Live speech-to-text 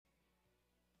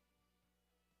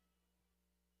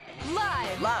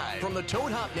Live from the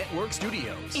Toad Hop Network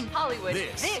studios. In Hollywood,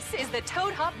 This is the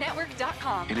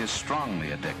ToadHopNetwork.com. It is strongly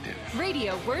addictive.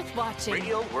 Radio worth watching.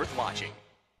 Radio worth watching.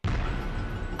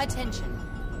 Attention.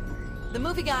 The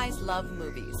movie guys love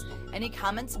movies. Any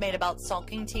comments made about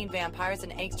sulking teen vampires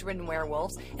and angst-ridden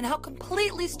werewolves and how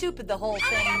completely stupid the whole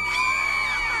thing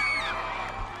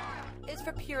is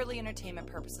for purely entertainment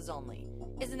purposes only.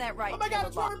 Isn't that right? Oh my God,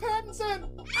 it's Robert Pattinson!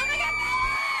 Oh my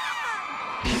God!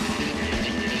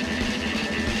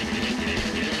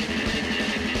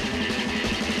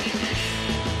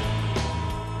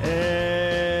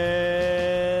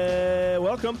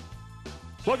 Welcome.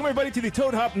 Welcome, everybody, to the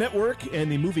Toad Hop Network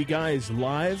and the Movie Guys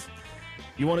Live.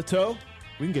 You want a toe?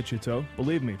 We can get you a toe.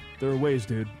 Believe me, there are ways,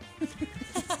 dude.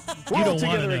 We're all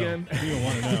together again. You don't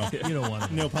want to know. You don't want to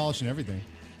know. Nail polish and everything.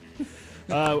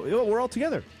 We're all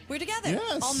together. We're together.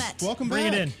 Yes. All met. Welcome Bring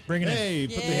back. it in. Bring it in. Hey,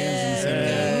 put the hands in the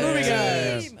center. Movie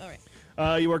Guys. All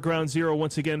right. You are ground zero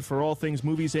once again for all things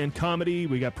movies and comedy.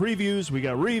 We got previews, we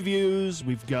got reviews,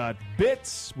 we've got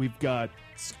bits, we've got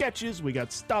sketches, we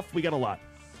got stuff, we got a lot.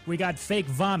 We got fake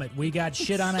vomit. We got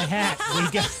shit on a hat. We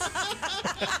got.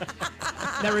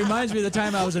 That reminds me of the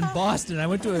time I was in Boston. I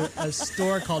went to a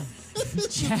store called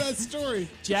That story.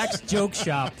 Jack's Joke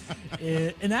Shop.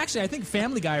 And actually, I think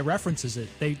Family Guy references it.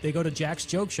 They go to Jack's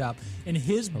Joke Shop, and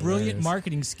his brilliant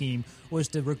marketing scheme was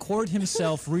to record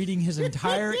himself reading his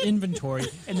entire inventory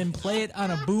and then play it on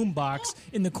a boombox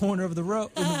in the corner of the room.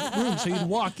 So you'd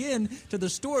walk in to the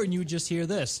store and you would just hear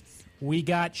this. We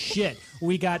got shit.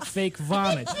 We got fake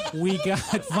vomit. We got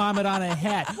vomit on a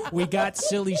hat. We got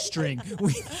silly string.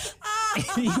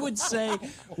 He would say,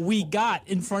 we got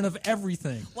in front of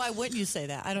everything. Why wouldn't you say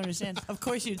that? I don't understand. Of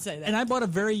course you'd say that. And I bought a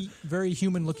very, very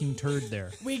human-looking turd there.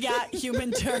 We got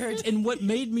human turd. And what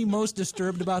made me most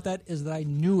disturbed about that is that I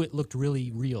knew it looked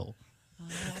really real.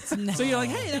 That's nice. So you're like,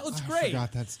 hey, that looks great. I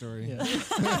forgot that story. Yeah.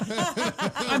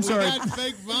 I'm sorry. We got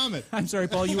fake vomit. I'm sorry,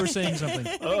 Paul. You were saying something.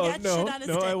 Oh,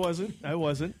 no, I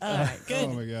wasn't. All right, good.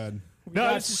 Oh, my God.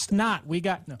 No, it's snot. We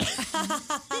got no.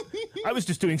 I was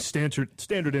just doing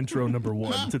standard intro number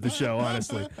one to the show,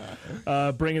 honestly.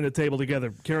 Bringing the table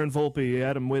together. Karen Volpe,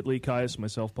 Adam Whitley, Caius,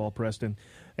 myself, Paul Preston.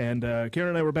 And Karen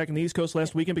and I were back in the East Coast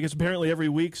last weekend because apparently every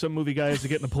week some movie guy has to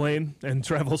get in a plane and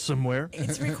travel somewhere.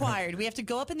 It's required. We have to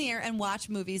go up in the air and watch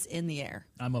movies in the air.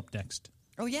 I'm up next.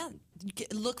 Oh, yeah.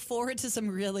 Look forward to some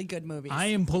really good movies. I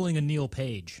am pulling a Neil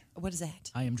Page. What is that?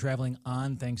 I am traveling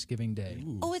on Thanksgiving Day.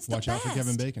 Ooh, Oh, it's the watch out for best.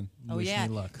 Kevin Bacon. Oh, Wish yeah.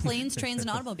 me luck. Planes, trains, and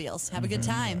automobiles. Have a good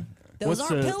time. Those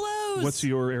What's, aren't pillows. What's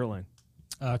your airline?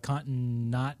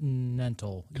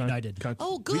 Continental United.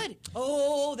 Oh, good.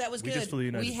 Oh, that was we good. just flew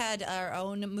United. We had our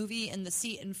own movie in the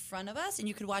seat in front of us, and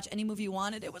you could watch any movie you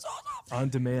wanted. It was awesome. On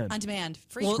demand. On demand.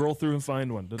 Free. Scroll through and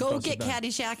find one. Doesn't Go cost a get dime.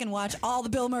 Caddyshack and watch all the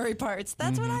Bill Murray parts.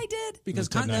 That's what I did. Because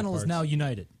Those kidnap Continental is parts. now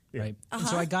United, right? And so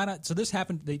Uh-huh. I got on. So this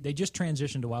happened. They just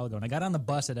transitioned a while ago, and I got on the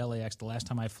bus at LAX the last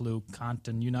time I flew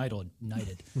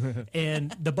United.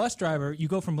 And the bus driver, you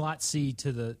go from lot C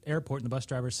to the airport, and the bus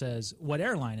driver says, "What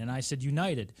airline?" And I said,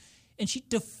 "United," and she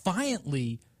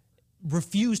defiantly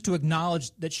refused to acknowledge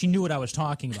that she knew what I was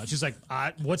talking about. She's like,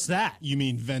 "What's that?" You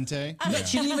mean Vente?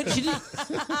 She didn't even.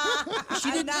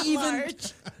 She didn't Not even.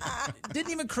 large.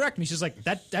 Didn't even correct me. She's like,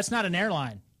 "That's not an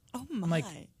airline." Oh, my. I'm like,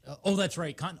 "Oh, that's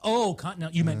right. Continental.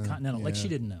 You meant Continental." Like yeah. she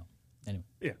didn't know. Anyway,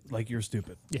 Yeah, like you're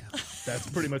stupid. yeah. That's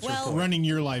pretty much your Well- point. Running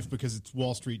your life because it's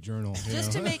Wall Street Journal. You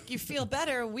Just know? to make you feel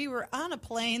better, we were on a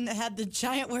plane that had the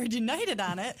giant word United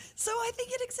on it, so I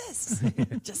think it exists.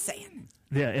 Just saying.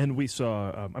 Yeah, and we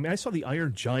saw, I saw the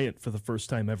Iron Giant for the first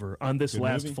time ever on this Good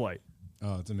last movie. flight.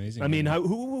 Oh, it's amazing. I mean, where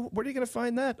are you going to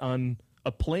find that on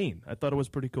a plane? I thought it was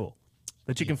pretty cool.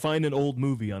 That you can find an old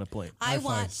movie on a plane. I Hi-Fi,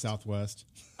 want. Southwest.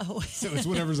 Oh, So it's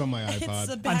whatever's on my it's iPod.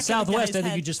 the The, back On of the Southwest, guy's I think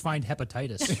head. you just find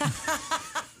hepatitis.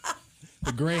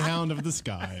 Greyhound of the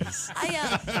Skies.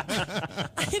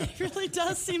 It really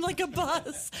does seem like a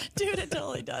bus, dude. It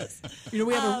totally does. You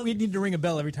know, we need to ring a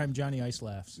bell every time Johnny Ice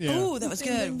laughs. Yeah. Ooh, that was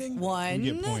good. One.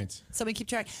 We get points. So we keep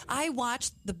track. I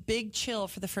watched The Big Chill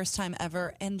for the first time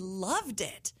ever and loved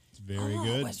it. It's very It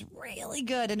good. was really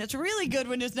good, and it's really good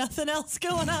when there's nothing else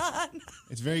going on.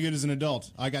 It's very good as an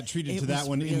adult. I got treated It to that was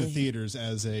one in the really- theaters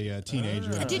as a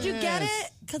teenager. Did you get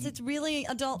it? Because it's really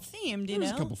adult themed, you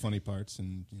There's know? a couple funny parts,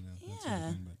 and that sort of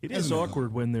Yeah. thing, but It as is an adult.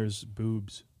 awkward when there's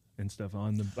boobs and stuff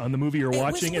on the movie you're It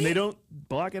was watching, and they weird. don't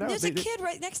block it out. There's They- a kid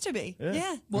right next to me.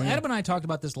 Yeah. Well, Adam and I talked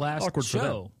about this last Awkward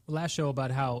for show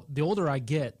about how the older I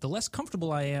get, the less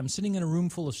comfortable I am sitting in a room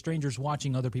full of strangers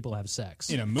watching other people have sex.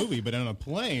 In a movie, but on a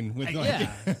plane with like,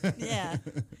 Yeah. Yeah.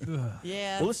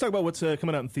 Yeah. Well, let's talk about what's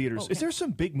coming out in theaters. Okay. Is there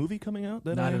some big movie coming out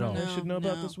that Not I at all. should know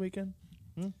about No. this weekend?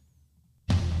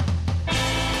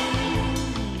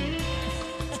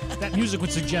 That music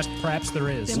would suggest perhaps there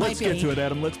is. There Let's might get be. to it,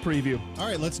 Adam. Let's preview. All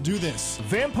right, let's do this.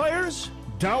 Vampires,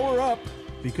 dower up,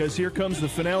 because here comes the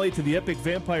finale to the epic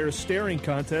vampire staring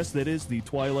contest that is the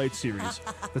Twilight series.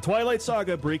 The Twilight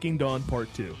Saga Breaking Dawn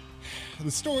Part 2. The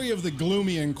story of the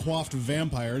gloomy and coiffed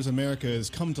vampires America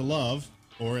has come to love,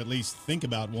 or at least think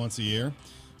about once a year,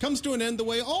 comes to an end the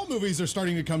way all movies are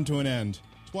starting to come to an end.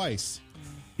 Twice.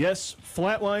 Yes,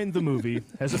 Flatline the movie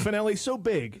has a finale so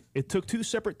big it took 2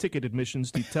 separate ticket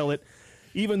admissions to tell it,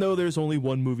 even though there's only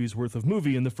 1 movie's worth of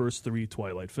movie in the first 3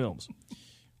 Twilight films.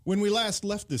 When we last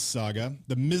left this saga,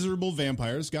 the miserable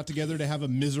vampires got together to have a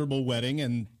miserable wedding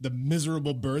and the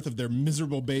miserable birth of their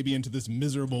miserable baby into this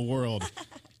miserable world.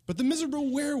 But the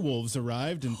miserable werewolves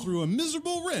arrived and threw a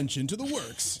miserable wrench into the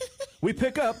works. We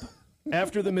pick up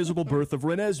after the miserable birth of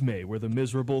Renesmee, where the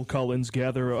miserable Cullens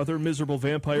gather other miserable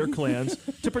vampire clans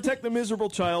to protect the miserable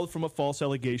child from a false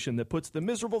allegation that puts the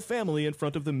miserable family in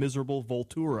front of the miserable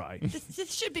Volturi.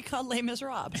 This should be called Les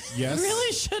Miserables. Yes. It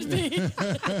really should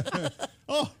be.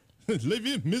 Oh,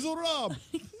 Les Miserables.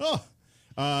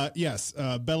 Oh, yes,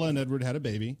 Bella and Edward had a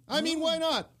baby. I mean, why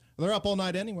not? They're up all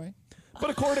night anyway. But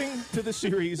according to the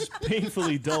series'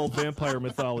 painfully dull vampire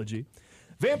mythology,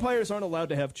 vampires aren't allowed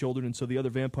to have children, and so the other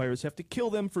vampires have to kill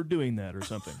them for doing that or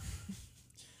something.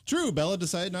 True, Bella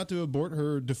decided not to abort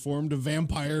her deformed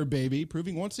vampire baby,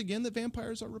 proving once again that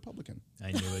vampires are Republican.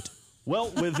 I knew it.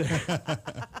 Well, with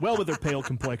their pale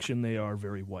complexion, they are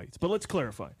very white. But let's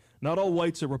clarify. Not all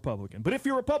whites are Republican. But if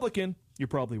you're Republican, you're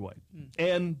probably white.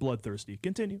 And bloodthirsty.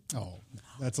 Continue. Oh,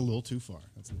 that's a little too far.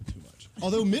 That's a little too much.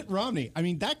 Although Mitt Romney, I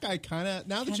mean, that guy kind of,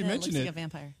 now that you mention looks it, like a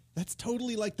vampire. that's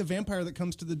totally like the vampire that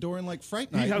comes to the door in like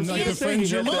Fright Night. I was and, like, gonna say, befriends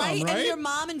he your had mom, that- right? And your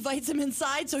mom invites him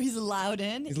inside, so he's allowed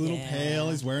in. He's a little Yeah. pale.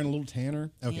 He's wearing a little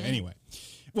tanner. Okay, anyway.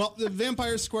 Well, the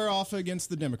vampires square off against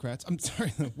the Democrats. I'm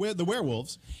sorry, the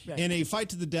werewolves, in a fight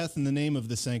to the death in the name of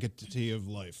the sanctity of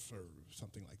life, or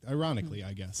something like that. Ironically,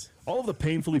 I guess. All of the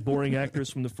painfully boring actors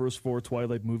from the first 4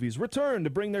 Twilight movies return to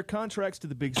bring their contracts to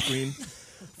the big screen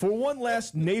for one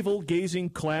last navel-gazing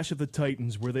clash of the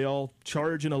titans where they all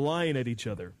charge in a line at each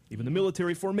other. Even the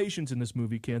military formations in this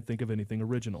movie can't think of anything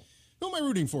original. Who am I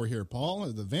rooting for here, Paul?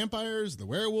 The vampires, the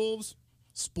werewolves?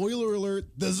 Spoiler alert,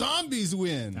 the zombies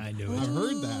win. I knew it. I've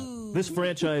heard that. This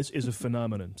franchise is a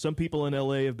phenomenon. Some people in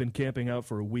L.A. have been camping out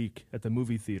for a week at the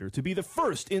movie theater to be the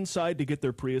first inside to get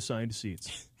their pre-assigned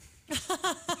seats.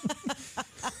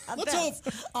 Let's hope,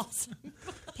 Awesome.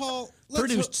 Paul. Let's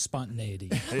Produced spontaneity.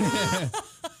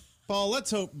 Paul,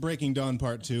 let's hope Breaking Dawn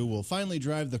Part 2 will finally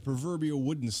drive the proverbial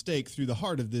wooden stake through the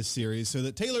heart of this series so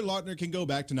that Taylor Lautner can go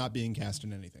back to not being cast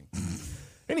in anything.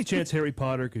 Any chance Harry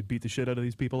Potter could beat the shit out of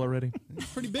these people already?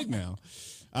 It's pretty big now.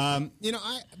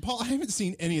 Paul, I haven't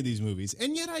seen any of these movies,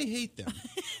 and yet I hate them.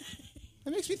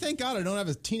 That makes me thank God I don't have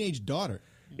a teenage daughter.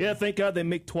 Yeah, thank God they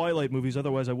make Twilight movies.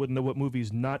 Otherwise, I wouldn't know what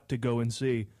movies not to go and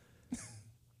see.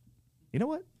 You know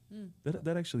what?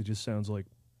 That actually just sounds like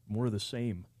more of the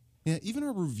same. Yeah, even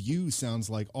our review sounds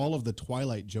like all of the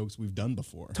Twilight jokes we've done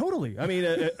before. Totally. I mean,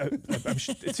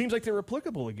 it seems like they're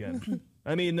applicable again.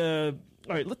 I mean, all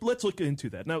right, let's look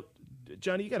into that. Now,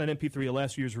 Johnny, you got an MP3 of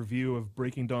last year's review of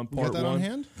Breaking Dawn Part 1. got that on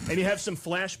hand? And you have some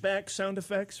flashback sound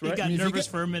effects, right? He got nervous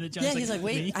for a minute. John's Yeah, he's like,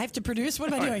 wait, me? I have to produce?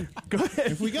 What am I doing? Go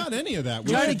ahead. If we got any of that,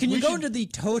 Johnny, can you we go should- into the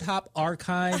Toad Hop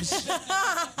archives?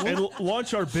 And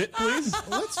launch our bit, please.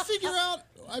 Let's figure out,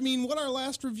 what our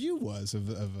last review was of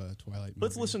a Twilight movie.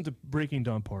 Let's listen to Breaking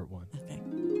Dawn Part 1. Okay.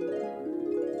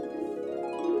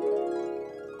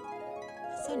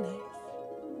 So nice.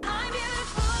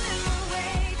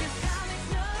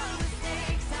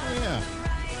 Oh, yeah.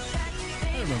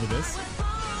 I remember this.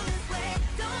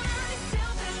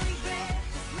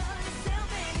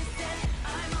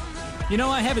 You know,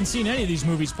 I haven't seen any of these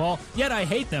movies, Paul, yet I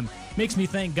hate them. Makes me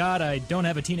thank God I don't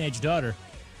have a teenage daughter.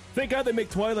 Thank God they make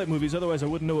Twilight movies, otherwise I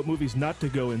wouldn't know what movies not to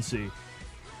go and see.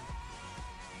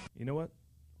 You know what?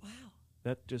 Wow.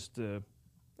 That just it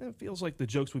feels like the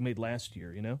jokes we made last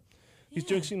year, you know? These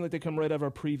jokes seem like they come right out of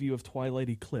our preview of Twilight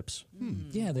Eclipse.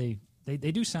 Yeah, they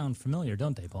do sound familiar,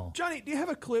 don't they, Paul? Johnny, do you have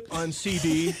a clip on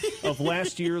CD of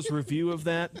last year's review of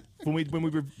that when we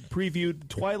previewed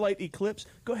Twilight Eclipse?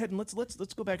 Go ahead and let's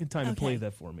go back in time and play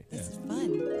that for me. This is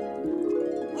fun.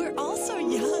 We're all so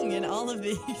young in all of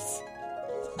these.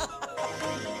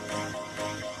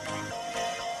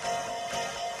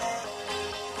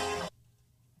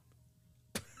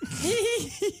 Do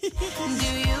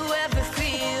you ever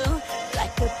feel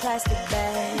like a plastic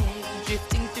bag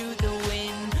drifting through the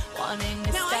wind, wanting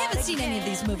to Now, I start haven't seen any of again?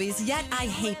 these movies, yet I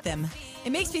hate them.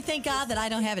 It makes me thank God that I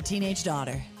don't have a teenage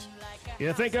daughter.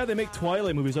 Yeah, thank God they make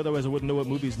Twilight movies, otherwise I wouldn't know what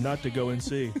movies not to go and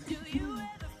see.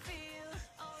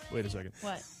 Wait a second.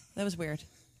 What? That was weird.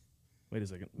 Wait a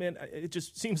second. Man, it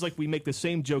just seems like we make the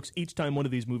same jokes each time one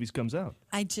of these movies comes out.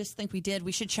 I just think we did.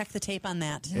 We should check the tape on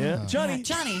that. Yeah. Johnny.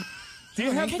 Johnny. Do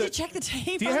you have Can you check the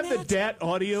tape Do you on have the that? DAT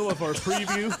audio of our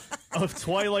preview of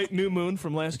Twilight New Moon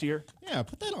from last year? Yeah,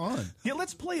 put that on. Yeah,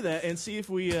 let's play that and see if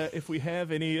we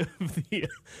have any of the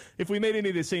if we made any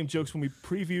of the same jokes when we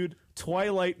previewed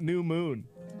Twilight New Moon.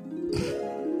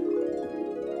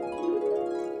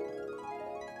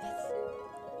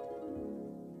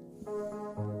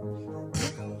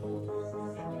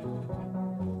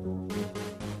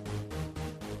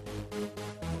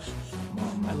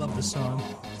 I love the song.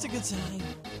 It's a good time.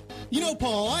 You know,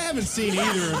 Paul, I haven't seen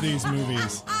either of these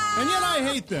movies, and yet I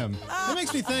hate them. It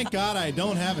makes me thank God I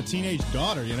don't have a teenage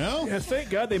daughter, you know? Yeah, thank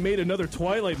God they made another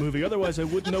Twilight movie. Otherwise, I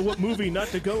wouldn't know what movie not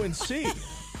to go and see.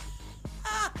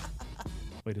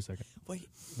 Wait a second. Wait,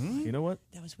 You know what?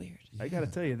 that was weird. I got to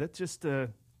tell you, that just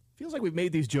feels like we've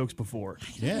made these jokes before.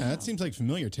 Yeah, that seems like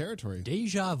familiar territory.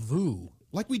 Deja vu.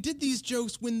 Like we did these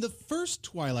jokes when the first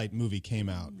Twilight movie came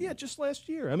out. Yeah, just last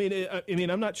year. I mean,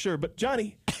 I'm not sure, but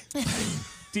Johnny,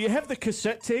 do you have the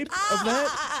cassette tape of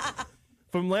that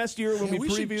from last year when Yeah, we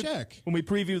should previewed check. when we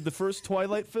previewed the first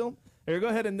Twilight film? Here, go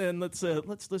ahead and then let's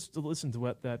listen to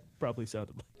what that probably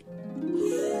sounded like.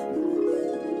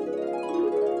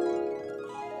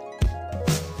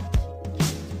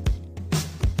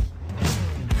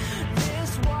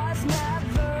 This was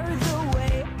never the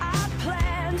way I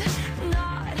planned,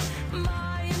 not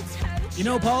my intention. You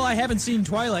know, Paul, I haven't seen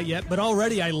Twilight yet, but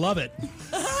already I love it.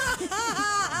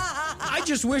 I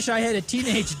just wish I had a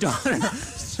teenage daughter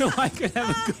so I could have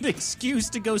a good excuse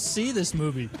to go see this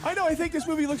movie. I know. I think this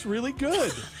movie looks really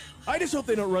good. I just hope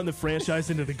they don't run the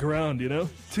franchise into the ground. You know,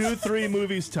 2, 3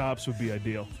 movies tops would be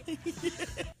ideal.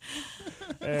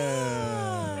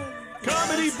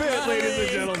 Comedy bit, ladies and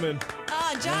gentlemen.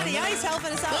 Johnny Ice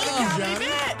helping us out with a comedy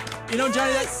bit. You know,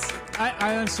 Johnny,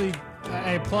 I honestly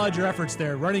I applaud your efforts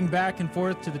there, running back and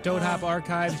forth to the Toad Hop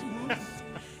archives.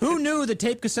 Who knew the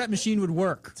tape cassette machine would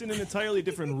work? It's in an entirely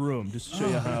different room, just to show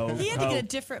you how. He had to get a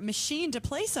different machine to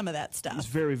play some of that He's stuff.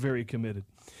 very, very committed.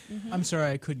 I'm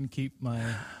sorry I couldn't keep my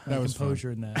was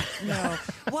composure in that. No.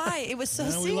 Why? It was so Yeah,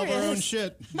 serious. we love our own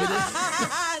shit.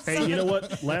 Hey, you know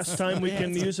what? Last time we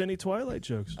can use any Twilight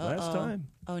jokes. Last time.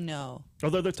 Oh, no.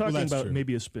 Although they're talking that's about true.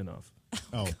 maybe a spin-off.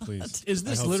 Oh, please. Is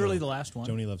this I hope literally so. the last one?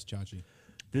 Joni loves Chachi.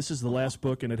 This is the last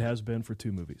book, and it has been for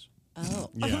 2 movies. Oh.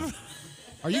 Yeah.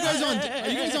 Are you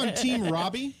guys on Team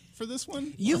Robbie for this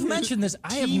one? You've Or is mentioned it this.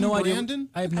 I have Team no idea. Brandon?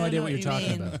 I have no I idea know what what you're you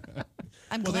talking mean. about.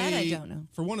 I'm glad I don't know.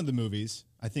 For one of the movies,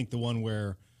 I think the one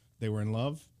where they were in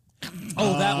love,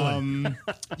 Oh, that one.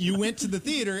 you went to the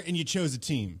theater and you chose a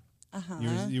team.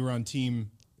 You were on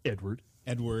Team Edward.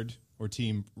 Edward or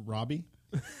Team Robbie.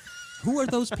 Who are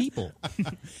those people?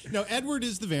 No, Edward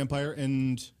is the vampire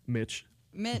and Mitch.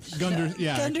 Mitch.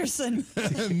 Gunderson.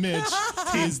 Mitch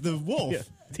is the wolf. Yeah.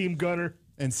 Team Gunner.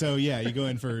 And so, yeah, you go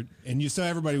in for, and so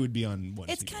everybody would be on one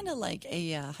It's team. kind of like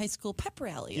a high school pep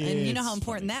rally, and you know how It's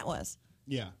important that was.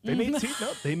 Yeah. They made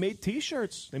they made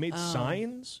T-shirts. They made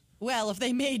signs. Well, if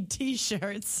they made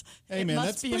T-shirts, Hey, it man, must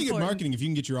that's be pretty good important. marketing if you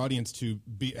can get your audience to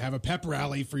have a pep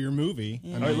rally for your movie.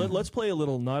 All right, let's play a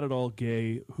little not at all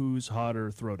gay Who's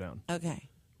Hotter throwdown. Okay,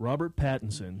 Robert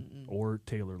Pattinson or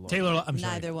Taylor Lautner. I'm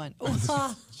sorry. neither one. I'm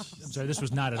sorry. This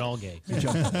was not at all gay. You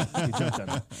jumped on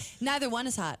it. Neither one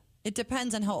is hot. It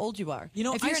depends on how old you are. You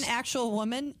know, if you're an actual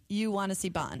woman, you want to see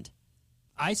Bond.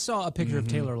 I saw a picture of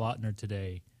Taylor Lautner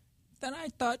today. Then I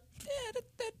thought, yeah,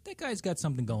 that guy's got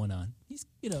something going on. He's,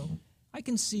 I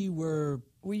can see where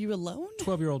Were you alone?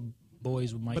 12-year-old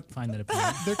boys might find that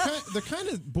appealing. They're kind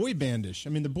of boy bandish.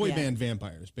 I mean, the boy Yeah. band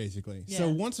vampires, basically. Yeah. So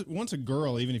once a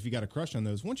girl, even if you got a crush on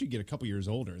those, once you get a couple years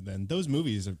older, then those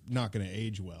movies are not going to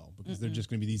age well because they're just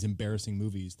going to be these embarrassing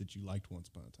movies that you liked once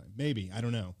upon a time. Maybe, I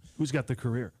don't know. Who's got the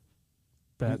career?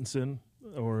 Pattinson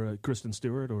or Kristen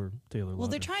Stewart or Taylor Lautner? Well,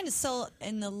 they're trying to sell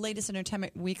in the latest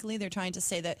Entertainment Weekly. They're trying to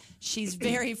say that she's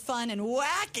very fun and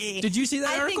wacky. Did you see that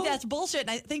I article? think that's bullshit.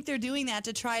 And I think they're doing that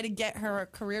to try to get her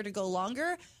career to go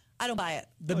longer. I don't buy it.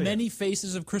 The Many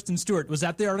Faces of Kristen Stewart. Was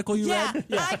that the article you read?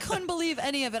 I couldn't believe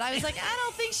any of it. I was like, I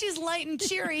don't think she's light and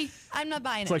cheery. I'm not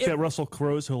buying It's it. like that Russell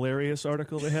Crowe's hilarious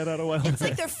article they had out a while It's back.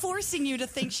 like they're forcing you to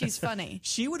think she's funny.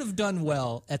 She would have done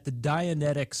well at the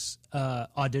Dianetics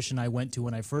audition I went to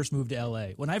when I first moved to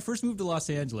L.A. When I first moved to Los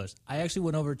Angeles, I actually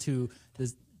went over to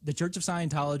the Church of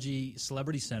Scientology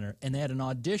Celebrity Center, and they had an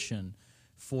audition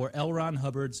for L. Ron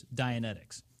Hubbard's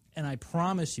Dianetics. And I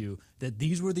promise you that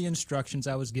these were the instructions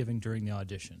I was giving during the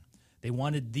audition. They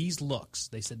wanted these looks.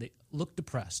 They said, look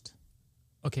depressed.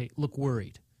 Okay, look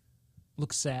worried.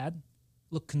 Look sad.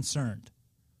 Look concerned.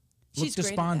 Look She's great at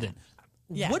despondent.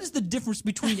 Yeah. What is the difference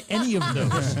between any of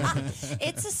those?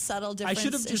 It's a subtle difference. I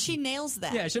should have just she nails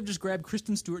that. Yeah, I should have just grabbed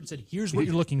Kristen Stewart and said, "Here's what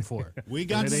you're looking for." We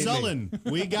got And it ain't sullen.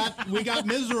 We got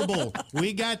miserable.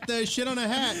 We got shit on a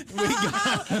hat.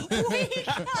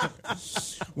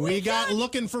 We got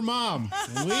looking for mom.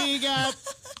 We got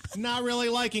not really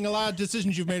liking a lot of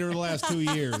decisions you've made over the last 2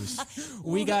 years.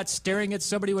 We got staring at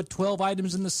somebody with 12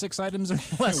 items in the 6 items or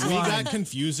less We line. got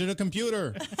confused at a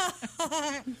computer.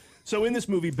 So in this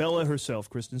movie, Bella herself,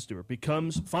 Kristen Stewart,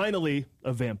 becomes finally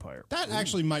a vampire. That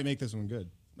actually might make this one good.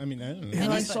 I mean, I don't know.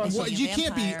 And he's Well, being a you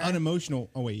can't be vampire. unemotional.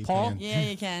 Oh, wait, you Paul? can. Yeah,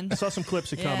 you can. I saw some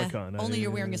clips at Yeah. Comic-Con. Only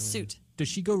you're wearing a suit. Does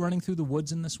she go running through the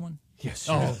woods in this one? Yes.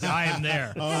 Oh, I am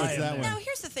there. Oh, it's that Now, one.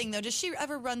 here's the thing, though. Does she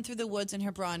ever run through the woods in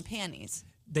her bra and panties?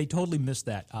 They totally missed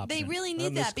that option. They really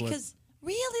need missed that clip. because,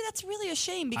 really, that's really a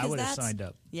shame because would have that's... signed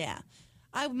up. Yeah.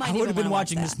 I might I even would have been wanna watch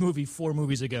watching this that. movie 4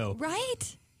 movies ago.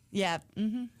 Right? Yeah.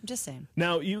 Mm-hmm. Just saying.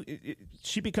 Now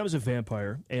she becomes a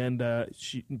vampire, and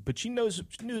she knew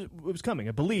it was coming.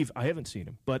 I believe I haven't seen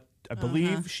him, but I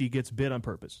believe she gets bit on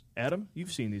purpose. Adam,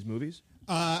 you've seen these movies.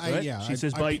 Right? She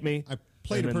says, "Bite me." I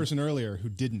played And a then- person earlier who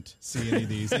didn't see any of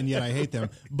these, and yet I hate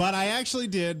them. But I actually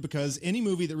did, because any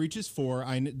movie that reaches 4,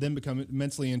 I then become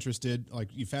immensely interested. Like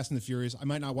you Fast and the Furious, I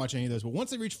might not watch any of those, but once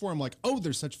they reach 4, I'm like, oh,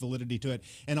 there's such validity to it.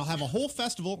 And I'll have a whole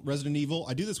festival, Resident Evil.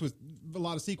 I do this with a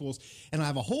lot of sequels, and I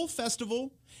have a whole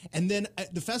festival, and then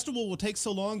the festival will take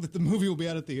so long that the movie will be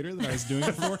out of theater that I was doing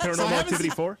it for. Paranormal So I haven't Activity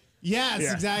seen- 4? Yes,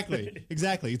 Yeah.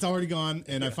 exactly. It's already gone,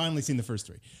 and I've finally seen the first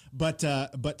 3. But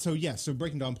so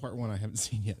Breaking Dawn Part 1 I haven't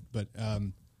seen yet. But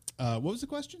what was the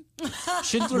question?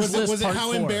 Schindler's List Was it Part how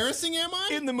 4. embarrassing am I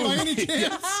In the By any movie.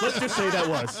 chance? Let's just say that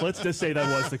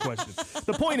was the question.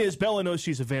 The point is, Bella knows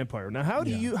she's a vampire. Now,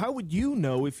 how would you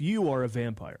know if you are a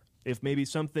vampire? If maybe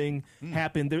something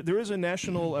happened, there is a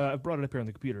national. I've brought it up here on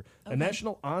the computer. A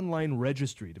national online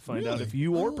registry to find out if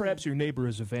you or perhaps your neighbor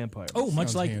is a vampire. Oh, much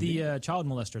Sounds like handy. the child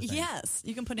molester thing. Yes.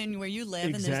 You can put in where you live,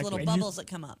 and there's Exactly. little And bubbles that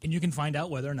come up. And you can find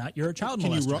out whether or not you're a child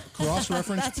Can you molester.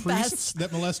 cross-reference That's priests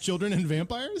that molest children and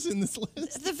vampires in this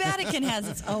list? The Vatican has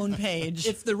its own page.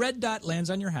 If the red dot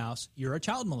lands on your house, you're a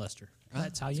child molester.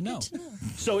 That's how you know.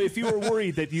 So if you were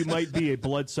worried that you might be a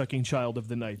blood-sucking child of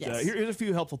the night, Yes. here's a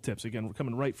few helpful tips. Again, we're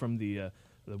coming right from the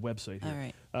website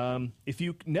here. All right. If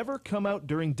you never come out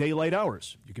during daylight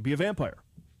hours, you could be a vampire.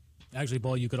 Actually,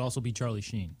 Paul, you could also be Charlie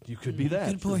Sheen. You could be that.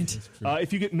 Good point.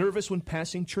 If you get nervous when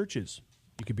passing churches,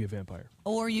 you could be a vampire.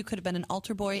 Or you could have been an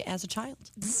altar boy as a child.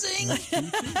 Zing!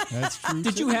 That's true.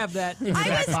 Did you have that in your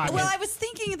back pocket? I was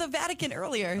thinking of the Vatican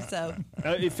earlier, so.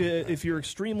 If you're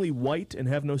extremely white and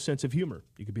have no sense of humor,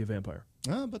 you could be a vampire.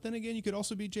 But then again, you could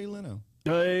also be Jay Leno.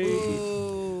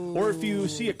 Or if you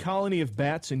see a colony of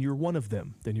bats and you're one of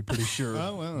them, then you're pretty sure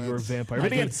you're a vampire. a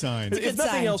But again, good sign. If good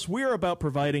nothing sign. else, we're about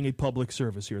providing a public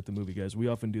service here at the Movie Guys. We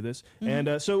often do this.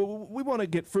 And so we want to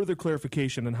get further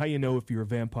clarification on how you know if you're a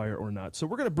vampire or not. So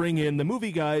we're going to bring in the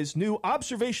Movie Guys' new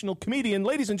observational comedian,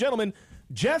 ladies and gentlemen,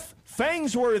 Jeff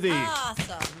Fangsworthy.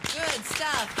 Awesome. Good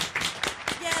stuff.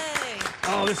 Yay.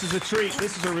 Oh, this is a treat.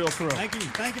 This is a real thrill. Thank you.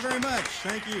 Thank you very much.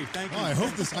 Thank you. Thank you. Oh, I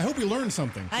hope we learned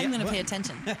something. I'm going to pay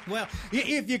attention. Well,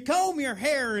 if you comb your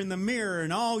hair in the mirror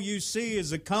and all you see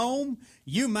is a comb,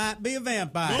 you might be a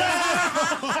vampire.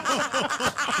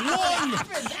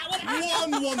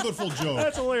 One wonderful joke.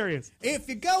 That's hilarious. If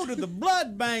you go to the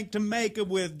blood bank to make a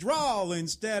withdrawal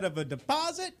instead of a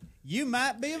deposit, you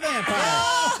might be a vampire.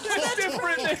 That's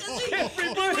different than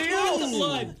everybody else.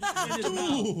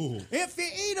 If you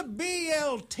eat a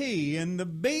BLT and the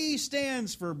B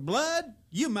stands for blood,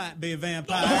 you might be a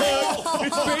vampire.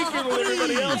 It's bacon with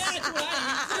everybody else.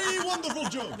 3 wonderful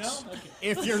jokes.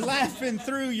 If you're laughing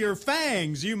through your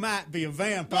fangs, you might be a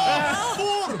vampire.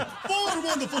 4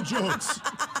 wonderful jokes.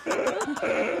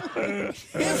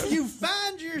 If you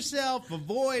find yourself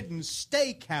avoiding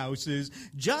steakhouses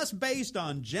just based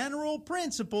on general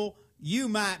principle, you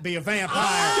might be a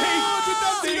vampire. Did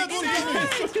not see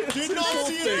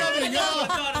it coming.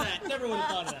 Never would have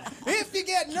thought of that. If you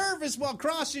get nervous while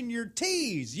crossing your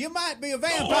T's, you might be a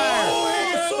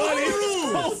vampire.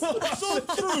 So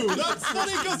true. That's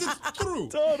funny because it's true.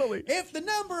 Totally. If the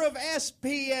number of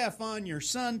SPF on your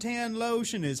suntan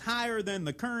lotion is higher than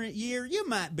the current year, you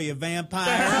might be a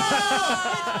vampire.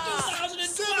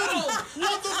 7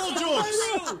 wonderful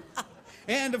jokes.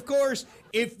 And of course,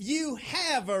 if you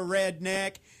have a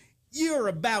redneck, you're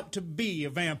about to be a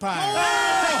vampire.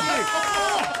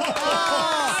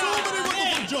 So many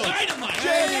wonderful jokes.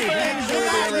 Jamie, thank you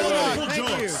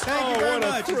Oh, very what a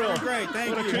much. It's thrill. been great.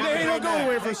 Thank you. Hey, don't go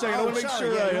away for a second. I want to make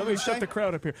sure. Let me shut the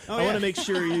crowd up here. I want to make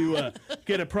sure you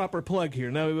get a proper plug here.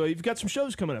 Now, you've got some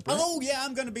shows coming up, right? Oh, yeah,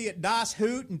 I'm going to be at Das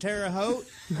Hoot in Terre Haute.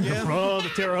 Yeah. Oh, the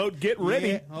Terre Haute. Get ready.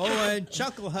 Yeah. Oh, and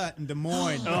Chuckle Hut in Des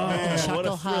Moines. Oh, what a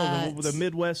Chuckle thrill. Hut. The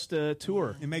Midwest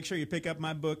tour. And make sure you pick up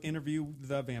my book, Interview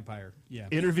the Vampire. Yeah.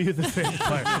 Interview the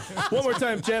Vampire. One more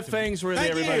time, Jeff Fangsworthy,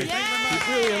 Thank you. everybody. Thank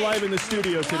He's really alive in the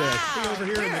studio today. Be over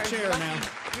here in the chair now.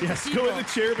 Yes, go in the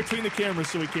chair between the cameras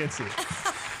so we can't see it.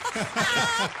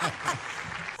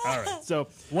 All right, so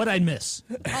What I miss.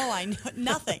 Oh, I know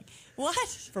nothing. What?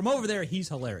 From over there, he's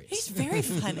hilarious. He's very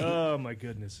funny. oh my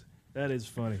goodness, that is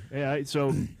funny. Yeah,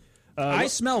 so I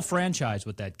smell franchise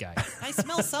with that guy. I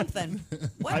smell something.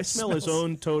 What I smell his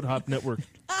own Toad Hop Network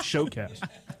showcast.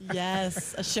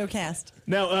 Yes, a showcast.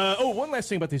 Now, one last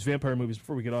thing about these vampire movies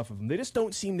before we get off of them. They just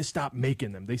don't seem to stop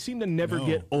making them. They seem to never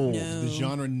get old. No. The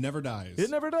genre never dies.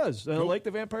 It never does, like the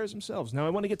vampires themselves. Now,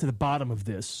 I want to get to the bottom of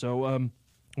this, so...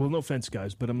 well, no offense,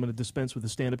 guys, but I'm going to dispense with the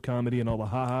stand-up comedy and all the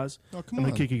ha-has. Oh, come I'm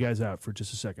going on. to kick you guys out for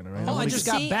just a second, all right? Oh, I just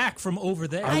got See? back from over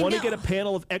there. I want to know. get a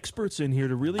panel of experts in here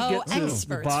to really get to the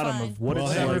experts, bottom fine. of what Well,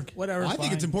 it's hey, like. Whatever. I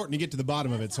think it's fine. important to get to the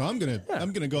bottom of it, so I'm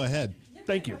gonna go ahead.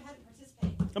 Thank you.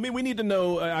 I mean, we need to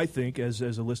know, I think, as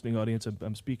a listening audience,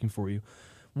 I'm speaking for you,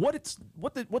 what's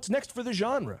next for the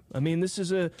genre. I mean, this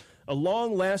is a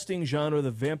long-lasting genre,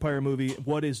 the vampire movie.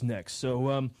 What is next?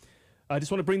 So I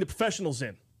just want to bring the professionals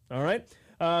in, all right?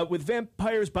 With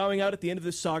vampires bowing out at the end of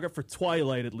this saga, for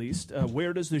Twilight at least,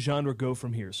 where does the genre go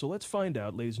from here? So let's find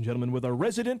out, ladies and gentlemen, with our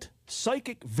resident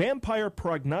psychic vampire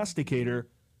prognosticator,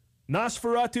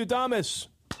 Nosferatudamus.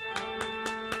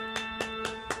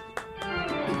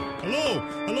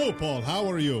 Hello, Paul. How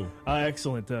are you?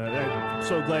 Excellent. I'm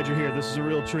so glad you're here. This is a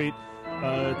real treat.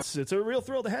 It's a real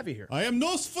thrill to have you here. I am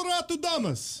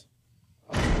Nosferatudamus.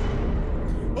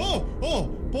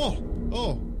 Oh, Paul.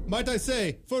 Oh, might I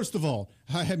say, first of all,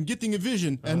 I am getting a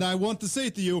vision, and I want to say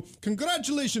to you,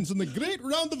 congratulations on the great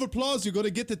round of applause you're going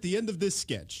to get at the end of this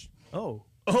sketch.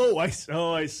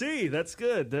 I see. That's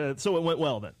good. So it went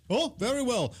well then. Oh, very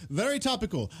well. Very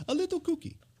topical. A little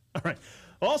kooky. All right.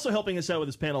 Also helping us out with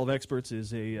this panel of experts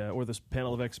is this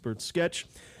panel of experts sketch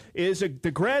is the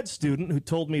grad student who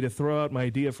told me to throw out my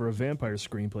idea for a vampire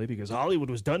screenplay because Hollywood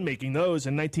was done making those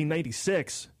in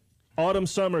 1996. Autumn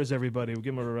Summers, everybody. We'll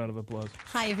give them a round of applause.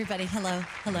 Hi, everybody. Hello.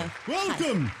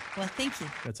 Welcome. Hi. Well, thank you.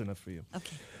 That's enough for you.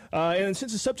 Okay. And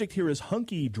since the subject here is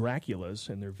hunky Draculas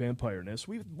and their vampireness,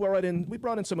 we brought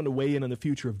in someone to weigh in on the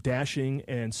future of dashing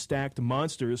and stacked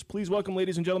monsters. Please welcome,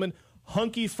 ladies and gentlemen,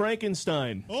 Hunky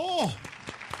Frankenstein. Oh,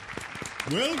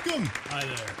 welcome. Hi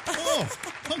there. Oh,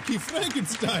 Hunky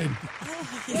Frankenstein.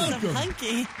 He's Welcome. so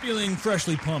hunky. Feeling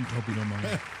freshly pumped. Hope you don't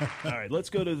mind. All right, let's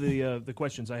go to the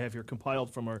questions I have here compiled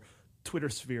from our Twitter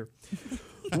sphere.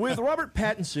 With Robert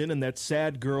Pattinson and that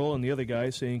sad girl and the other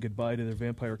guy saying goodbye to their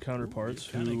vampire counterparts,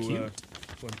 who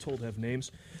I'm told have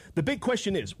names, the big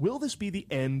question is, will this be the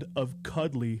end of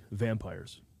cuddly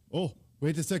vampires? Oh,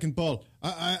 wait a second, Paul.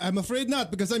 I'm afraid not,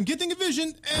 because I'm getting a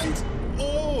vision, and...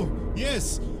 Oh,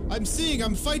 yes. I'm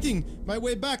fighting my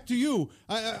way back to you.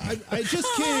 I just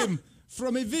came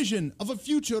from a vision of a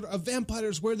future of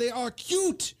vampires where they are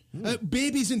cute.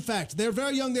 Babies, in fact. They're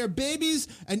very young. They're babies.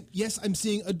 And yes, I'm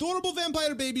seeing adorable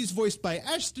vampire babies voiced by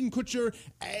Ashton Kutcher.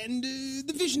 And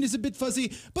the vision is a bit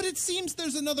fuzzy. But it seems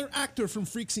there's another actor from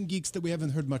Freaks and Geeks that we haven't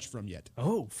heard much from yet.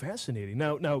 Oh, fascinating.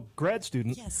 Now, grad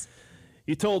student. Yes.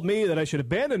 You told me that I should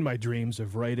abandon my dreams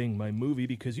of writing my movie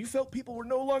because you felt people were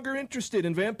no longer interested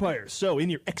in vampires. So, in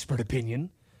your expert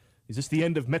opinion, is this the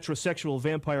end of metrosexual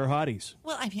vampire hotties?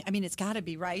 Well, I mean, it's got to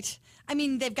be, right? I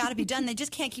mean, they've got to be done. They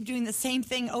just can't keep doing the same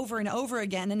thing over and over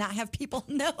again and not have people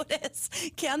notice,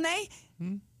 can they?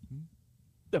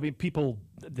 I mean, people,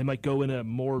 they might go in a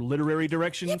more literary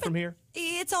direction from here.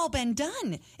 It's all been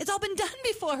done. It's all been done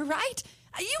before, right?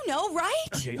 You know, right?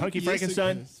 Okay, Hunky Yes,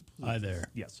 Frankenstein? yes. Hi there.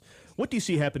 Yes. What do you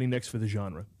see happening next for the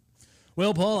genre?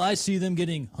 Well, Paul, I see them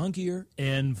getting hunkier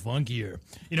and funkier.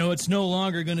 You know, it's no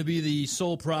longer going to be the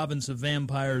sole province of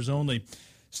vampires only.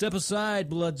 Step aside,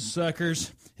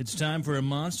 bloodsuckers. It's time for a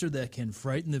monster that can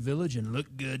frighten the village and look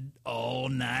good all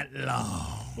night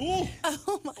long.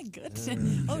 Oh, my goodness.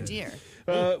 Oh, dear.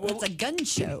 Well, It's a gun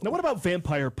show. now, what about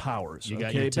vampire powers? You got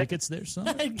okay? your tickets there, son?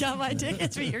 I got my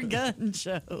tickets for your gun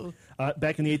show.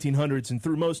 Back in the 1800s and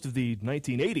through most of the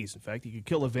 1980s, in fact, you could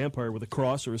kill a vampire with a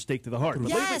cross or a stake to the heart. But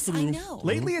Yes, I know.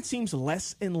 lately, it seems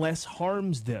less and less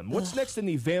harms them. What's next in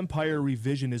the vampire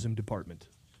revisionism department?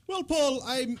 Well, Paul,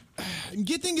 I'm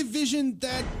getting a vision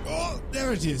that... Oh,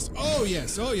 there it is. Oh,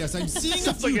 yes. I'm seeing a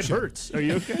Sounds like future. it hurts. Are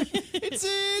you okay?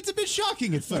 It's a bit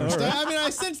shocking at first. Right. I mean, I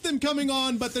sense them coming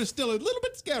on, but they're still a little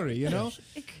bit scary, you know?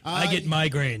 I get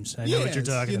migraines. I know what you're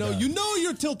talking about. You know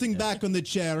you're tilting back on the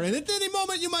chair, and at any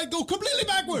moment you might go completely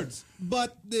backwards.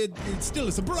 But it's still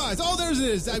a surprise. Oh, there it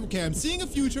is. Okay, I'm seeing a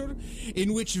future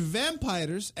in which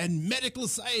vampires and medical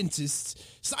sciences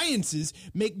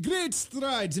make great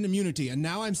strides in immunity. And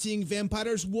now I'm seeing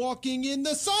vampires walking in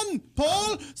the sun,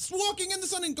 Paul! Walking in the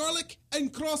sun, and garlic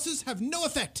and crosses have no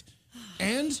effect.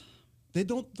 And they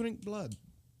don't drink blood.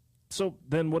 So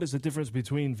then what is the difference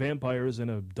between vampires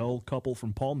and a dull couple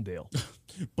from Palmdale?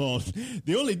 Paul,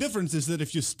 the only difference is that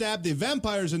if you stab the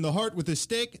vampires in the heart with a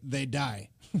stake, they die.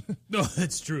 No,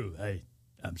 that's true.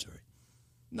 I'm sorry.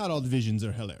 Not all visions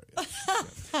are hilarious.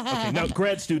 Okay, now,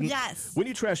 grad student. Yes. When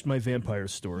you trashed my vampire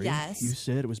story, Yes. you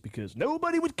said it was because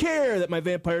nobody would care that my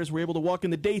vampires were able to walk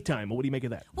in the daytime. Well, what do you make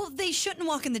of that? Well, they shouldn't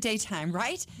walk in the daytime,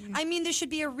 right? I mean, there should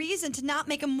be a reason to not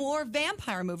make more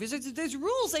vampire movies. There's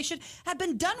rules. They should have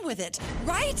been done with it,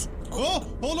 right? Oh,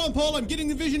 hold on, Paul. I'm getting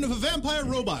the vision of a vampire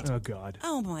robot. Oh, God.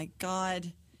 Oh, my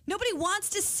God. Nobody wants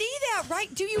to see that,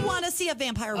 right? Do you want to see a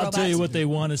vampire robot? I'll tell you what they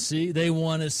want to see. They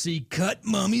want to see cut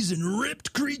mummies and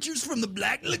ripped creatures from the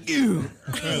Black Lagoon.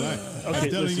 I'm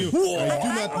telling you, I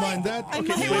do not mind that. I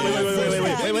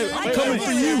Wait. I'm coming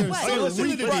for you.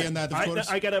 Solidity in that, of course.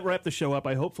 I got to wrap the show up.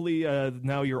 Hopefully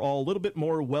now you're all a little bit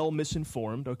more well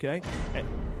misinformed, okay?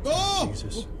 Oh!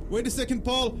 Jesus. Wait a second,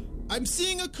 Paul. I'm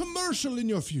seeing a commercial in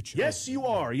your future. Yes, you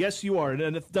are. Yes, you are.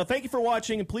 And thank you for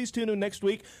watching, and please tune in next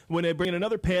week when I bring in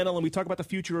another panel and we talk about the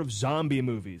future of zombie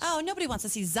movies. Oh, nobody wants to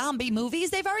see zombie movies.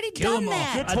 They've already Kill done them all.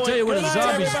 that. I'll tell you what a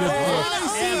zombie's good for.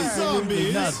 I see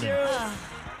zombies. Nothing.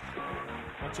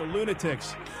 Bunch of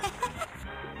lunatics.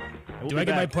 Do I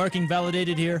get my parking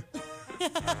validated here?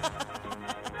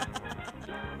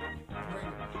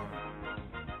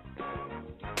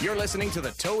 You're listening to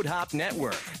the Toad Hop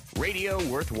Network, radio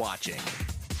worth watching.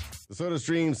 The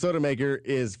SodaStream Soda Maker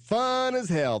is fun as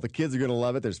hell. The kids are going to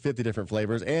love it. There's 50 different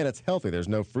flavors, and it's healthy. There's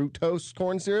no fructose,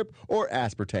 corn syrup, or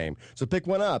aspartame. So pick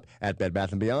one up at Bed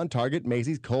Bath & Beyond, Target,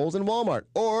 Macy's, Kohl's, and Walmart.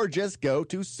 Or just go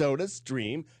to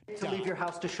SodaStream. To leave your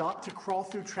house to shop, to crawl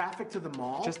through traffic to the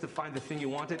mall. Just to find the thing you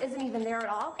wanted. Isn't even there at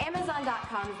all.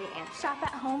 Amazon.com is the answer. Shop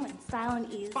at home in style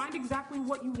and ease. Find exactly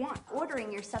what you want.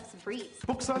 Ordering your stuff's a breeze.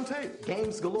 Books on tape,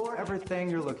 games galore, everything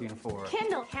you're looking for.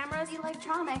 Kindle, cameras,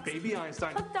 electronics. Baby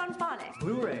Einstein. Hooked on phonics.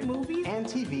 Blu-ray, movies, and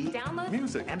TV. download,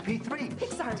 music, MP3,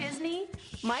 Pixar, Disney,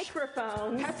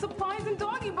 microphones, pet supplies, and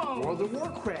doggy bones. World of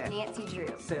Warcraft, Nancy Drew,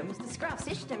 Sims, the Scruff,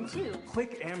 System too.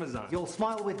 Click Amazon. You'll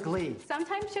smile with glee.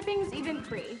 Sometimes shipping's even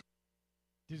free.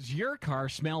 Does your car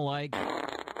smell like?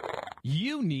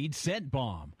 You need Scent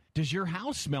Bomb. Does your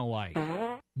house smell like?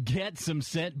 Get some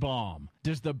Scent Bomb.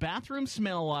 Does the bathroom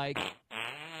smell like?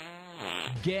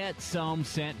 Get some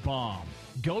Scent Bomb.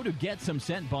 Go to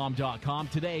GetSomeScentBomb.com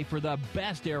today for the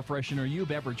best air freshener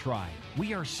you've ever tried.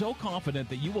 We are so confident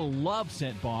that you will love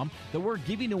Scent Bomb that we're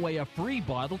giving away a free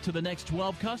bottle to the next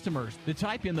 12 customers that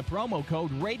type in the promo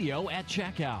code RADIO at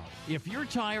checkout. If you're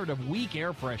tired of weak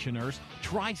air fresheners,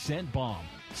 try Scent Bomb.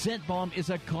 Scent Bomb is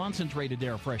a concentrated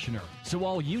air freshener, so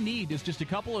all you need is just a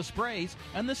couple of sprays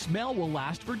and the smell will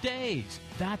last for days.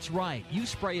 That's right, you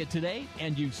spray it today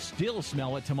and you still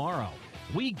smell it tomorrow.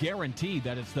 We guarantee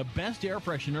that it's the best air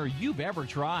freshener you've ever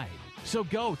tried. So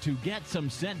go to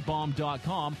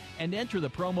GetSomeScentBomb.com and enter the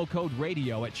promo code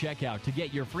RADIO at checkout to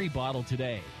get your free bottle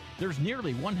today. There's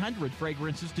nearly 100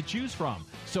 fragrances to choose from,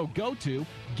 so go to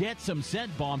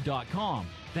GetSomeScentBomb.com.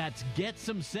 That's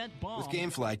GetSomeScentBomb. With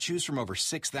GameFly, choose from over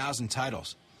 6,000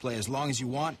 titles. Play as long as you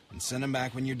want and send them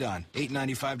back when you're done.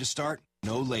 $8.95 to start,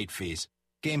 no late fees.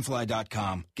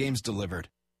 Gamefly.com. Games delivered.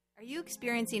 Are you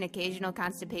experiencing occasional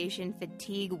constipation,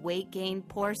 fatigue, weight gain,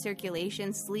 poor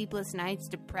circulation, sleepless nights,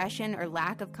 depression, or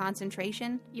lack of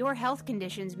concentration? Your health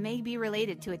conditions may be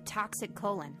related to a toxic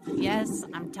colon. Yes,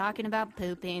 I'm talking about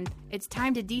pooping. It's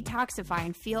time to detoxify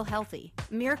and feel healthy.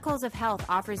 Miracles of Health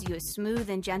offers you a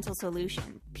smooth and gentle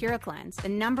solution. PuraCleanse, the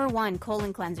 #1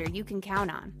 colon cleanser you can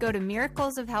count on. Go to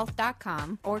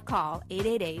miraclesofhealth.com or call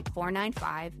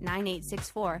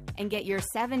 888-495-9864 and get your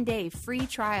 7-day free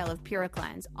trial of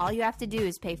PuraCleanse. All you have to do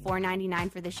is pay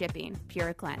 $4.99 for the shipping.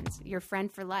 PuraCleanse, your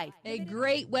friend for life. A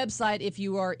great website if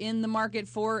you are in the market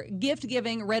for gift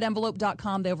giving,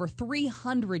 redenvelope.com. They have over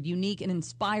 300 unique and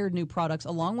inspired new products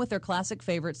along with their classic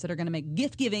favorites that are going to make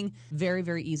gift giving very,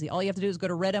 very easy. All you have to do is go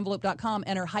to redenvelope.com,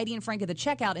 enter Heidi and Frank at the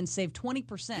checkout, and save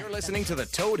 20%. You're listening to the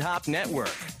Toad Hop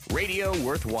Network, radio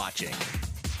worth watching.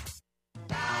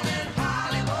 Now,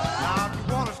 if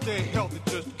you want to stay healthy,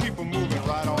 just keep 'em moving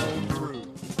right on.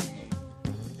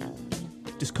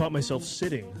 caught myself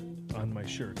sitting on my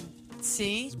shirt.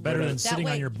 See? It's better than sitting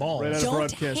on your balls. Right out of Don't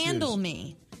broadcast handle news.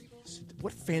 me.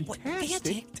 What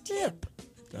fantastic tip.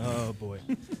 Oh, boy.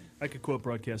 I could quote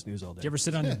broadcast news all day. Did you ever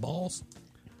sit on your balls?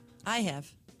 I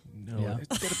have. No, Yeah.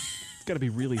 it's got to be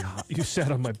really hot. You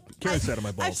sat on my... Karen sat on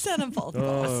my balls. I've sat on both Oh,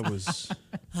 balls. it was...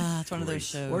 It's one of those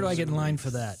shows. Where do I get in line for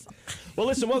that? Well,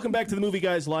 listen, welcome back to the Movie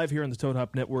Guys live here on the Toad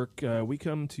Hop Network. We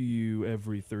come to you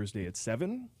every Thursday at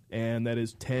 7, and that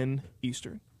is 10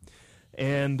 Eastern.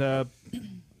 And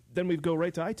then we go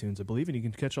right to iTunes, I believe, and you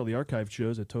can catch all the archived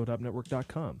shows at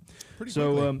toadhopnetwork.com. Pretty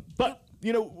so, quickly. but,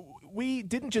 you know, we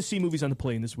didn't just see movies on the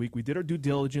plane this week. We did our due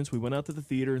diligence. We went out to the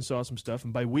theater and saw some stuff.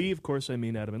 And by we, of course, I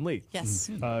mean Adam and Lee. Yes.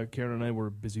 Karen and I were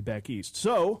busy back east.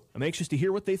 So I'm anxious to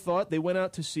hear what they thought. They went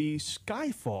out to see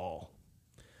Skyfall.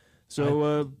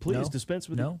 So please No. dispense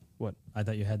with No. What? I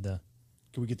thought you had the.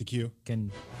 Can we get the cue?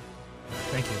 Thank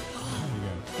you.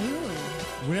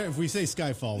 If we say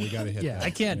Skyfall, we got to hit Yeah, that.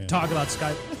 I can't talk about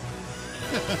Sky.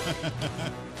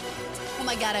 Oh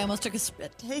my God! I almost took a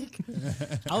spit take.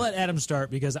 I'll let Adam start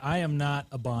because I am not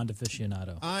a Bond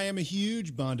aficionado. I am a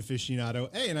huge Bond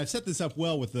aficionado. Hey, and I've set this up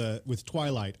well with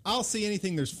Twilight. I'll see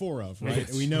anything there's 4 of, right?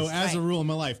 Yes. We know as a Right. rule in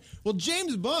my life. Well,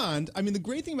 James Bond, I mean, the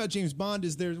great thing about James Bond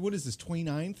is what is this,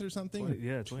 29th or something?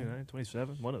 Yeah, 29,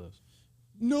 27, one of those.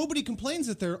 Nobody complains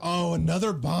that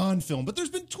another Bond film, but there's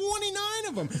been 29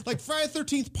 of them. Like Friday the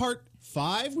 13th Part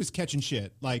 5 was catching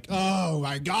shit. Like, oh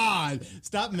my God,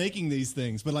 stop making these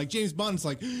things. But like James Bond's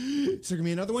like, is there gonna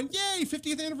be another one? Yay,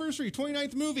 50th anniversary,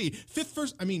 29th movie, 5th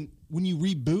first. I mean, when you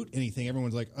reboot anything,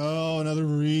 everyone's like, oh, another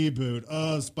reboot.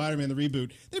 Oh, Spider-Man, the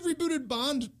reboot. They've rebooted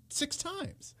Bond 6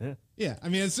 times. Yeah. I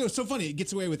mean, it's so funny. It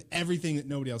gets away with everything that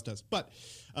nobody else does. But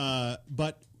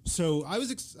so I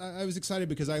was excited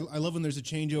because I love when there's a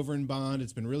changeover in Bond.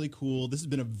 It's been really cool. This has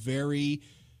been a very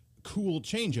cool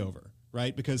changeover,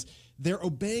 right? Because they're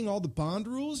obeying all the Bond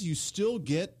rules. You still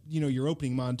get, your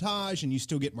opening montage, and you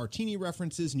still get Martini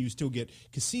references, and you still get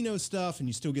casino stuff, and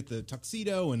you still get the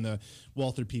tuxedo and the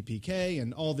Walther PPK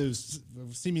and all those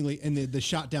seemingly, and the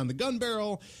shot down the gun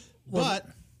barrel. But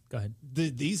go ahead.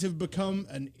 These have become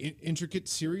an intricate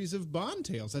series of Bond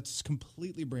tales. That's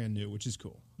completely brand new, which is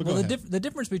cool. But Well, go the ahead.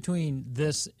 difference between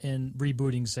this and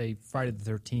rebooting, say, Friday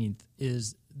the 13th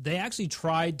is they actually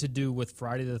tried to do with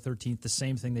Friday the 13th the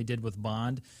same thing they did with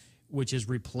Bond, which is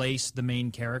replace the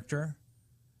main character.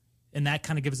 And that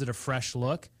kind of gives it a fresh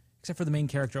look, except for the main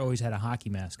character always had a hockey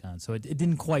mask on, so it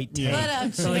didn't quite take. What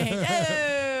up, Jake?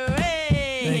 Oh,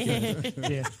 hey! Thank you.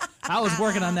 Yeah. I was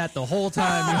working on that the whole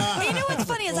time. You know what's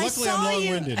funny is Well, I luckily saw I'm you.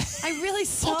 long-winded. I really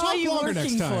saw talk you longer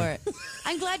working next time. for it.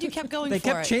 I'm glad you kept going They for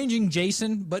kept it. changing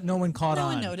Jason, but no one caught No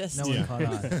on. one noticed. No one caught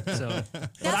on. So,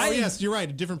 Oh, yes, you're right.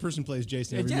 A different person plays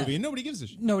Jason in every Yeah. movie, and nobody gives a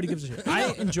shit. Nobody gives a shit.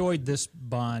 I enjoyed this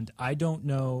Bond. I don't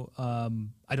know.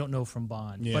 I don't know from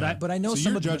Bond, Yeah. but I know so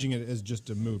some you're of the- judging it as just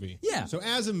a movie. Yeah. So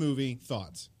as a movie,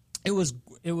 thoughts? It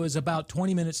was about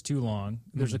 20 minutes too long.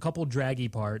 There's a couple draggy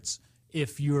parts.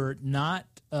 If you're not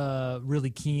really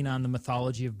keen on the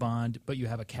mythology of Bond, but you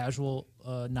have a casual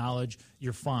knowledge,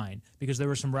 you're fine. Because there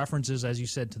were some references, as you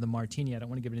said, to the martini. I don't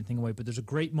want to give anything away, but there's a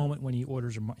great moment when he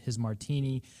orders his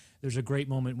martini. There's a great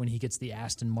moment when he gets the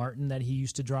Aston Martin that he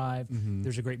used to drive.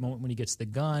 There's a great moment when he gets the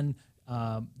gun.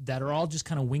 That are all just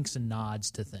kind of winks and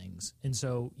nods to things. And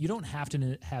so you don't have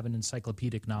to have an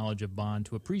encyclopedic knowledge of Bond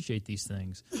to appreciate these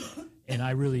things. And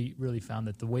I really, really found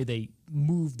that the way they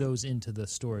moved those into the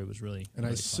story was really And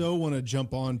I so want to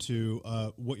jump on to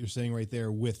what you're saying right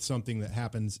there with something that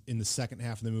happens in the second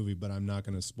half of the movie, but I'm not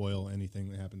going to spoil anything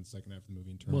that happens in the second half of the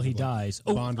movie in terms Well, he of dies.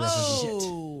 Bond references.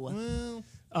 Oh.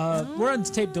 Well, we're on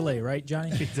tape delay, right,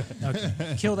 Johnny?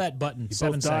 Okay. Kill that button. He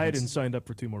 7 both died seconds. and signed up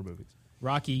for 2 more movies.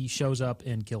 Rocky shows up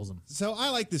and kills him. so I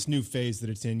like this new phase that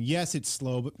it's in. Yes, it's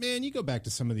slow, but man, you go back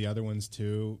to some of the other ones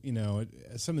too.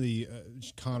 Some of the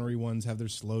Connery ones have their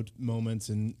slow moments,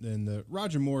 and the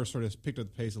Roger Moore sort of picked up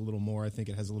the pace a little more. I think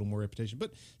it has a little more reputation,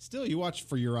 but still, you watch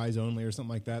For Your Eyes Only or something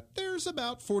like that. There's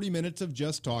about 40 minutes of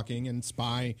just talking and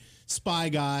spy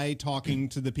guy talking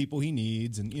to the people he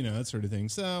needs, and that sort of thing.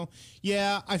 So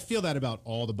yeah, I feel that about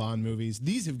all the Bond movies.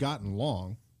 These have gotten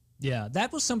long. Yeah,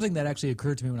 that was something that actually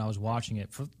occurred to me when I was watching it,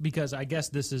 because I guess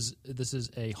this is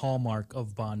a hallmark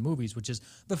of Bond movies, which is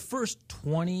the first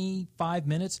 25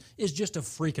 minutes is just a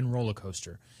freaking roller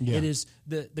coaster. Yeah. It is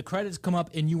the credits come up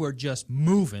and you are just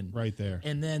moving right there,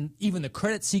 and then even the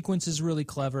credit sequence is really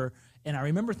clever. And I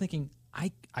remember thinking,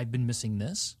 I've been missing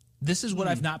this. This is what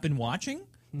I've not been watching.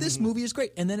 This movie is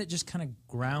great, and then it just kind of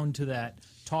ground to that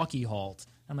talkie halt.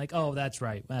 I'm like, oh, that's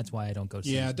right. That's why I don't go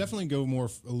see Yeah, it. definitely go more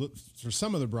for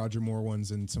some of the Roger Moore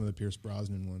ones and some of the Pierce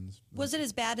Brosnan ones. Was it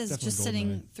as bad as Definitely just sitting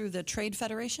Goldeneye. through the Trade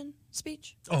Federation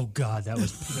speech? Oh, God, that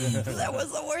was painful. That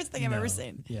was the worst thing I've ever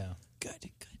seen. Yeah. Good.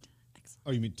 Oh,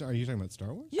 are you talking about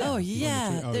Star Wars? Oh,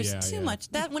 yeah. Oh, There's yeah, too yeah. much.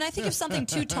 That when I think of something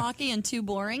too talky and too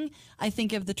boring, I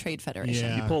think of the Trade Federation.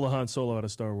 Yeah. You pull the Han Solo out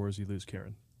of Star Wars, you lose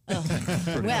Karen.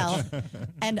 Well,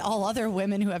 and all other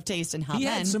women who have taste in hot He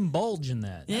men. had some bulge in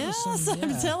that. That Yes, was some-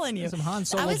 I'm telling you. Some Han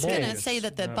Solo I was going to bulge. say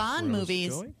that the That's Bond where I was movies,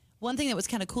 going. one thing that was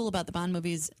kind of cool about the Bond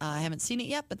movies, I haven't seen it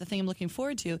yet, but the thing I'm looking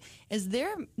forward to is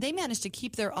they managed to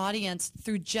keep their audience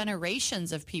through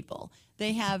generations of people.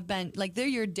 They have been, like, they're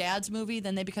your dad's movie,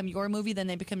 then they become your movie, then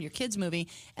they become your kid's movie.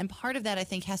 And part of that, I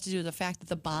think, has to do with the fact that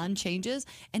the Bond changes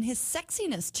and his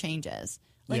sexiness changes.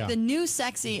 Like, Yeah. the new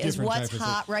sexy is Different what's type of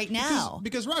hot thing. right now.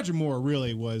 Because Roger Moore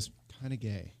really was kind of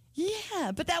gay.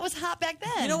 Yeah, but that was hot back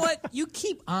then. You know what? You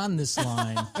keep on this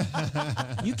line.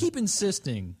 You keep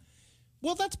insisting.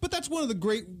 Well, that's one of the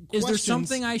great Is there questions.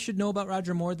 something I should know about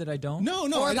Roger Moore that I don't? No.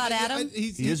 Or about Adam? He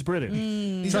is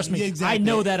British. Trust me, Yeah, exactly. I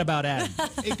know that about Adam.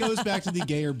 It goes back to the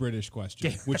gay or British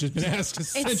question, which has been asked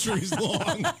centuries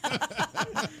long.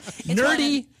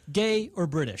 Nerdy, gay, or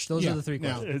British. Those are the three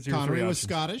Now, questions. Connery was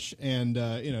Scottish, and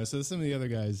so some of the other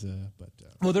guys.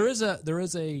 Well, there is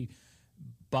a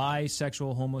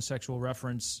bisexual, homosexual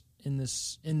reference in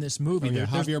this movie. Oh, yeah,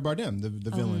 There's- Javier Bardem,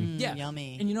 the villain. Yeah,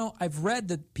 yummy. And I've read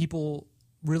that people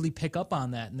really pick up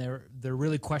on that, and they're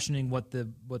really questioning what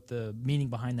the meaning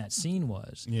behind that scene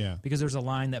was. Yeah. Because there's a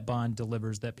line that Bond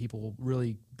delivers that people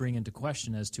really bring into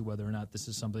question as to whether or not this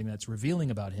is something that's revealing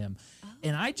about him.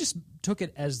 And I just took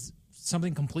it as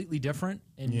something completely different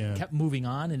and kept moving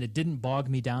on, and it didn't bog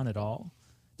me down at all.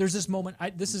 There's this moment,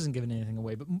 this isn't giving anything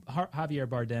away, but Javier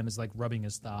Bardem is like rubbing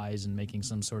his thighs and making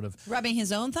some sort of Rubbing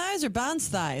his own thighs or Bond's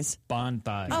thighs? Bond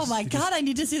thighs. Oh, my God, I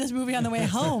need to see this movie on the way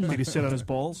home. Did he sit on his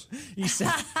balls? He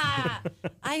said,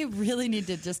 I really need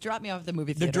to just drop me off at the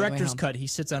movie the theater. on the way director's home. cut, he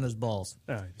sits on his balls.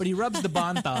 Nice. But he rubs the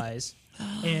Bond thighs,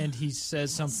 and he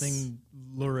says something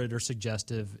lurid or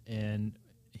suggestive, and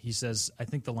he says, I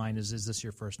think the line is this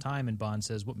your first time? And Bond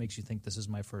says, what makes you think this is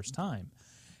my first time?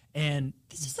 And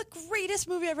This is the greatest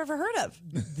movie I've ever heard of.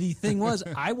 the thing was,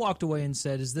 I walked away and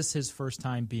said, is this his first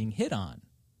time being hit on?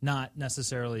 Not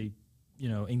necessarily,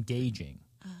 engaging.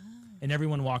 And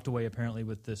everyone walked away apparently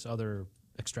with this other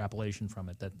extrapolation from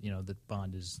it that, that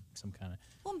Bond is some kind of...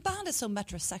 Well, Bond is so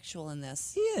metrosexual in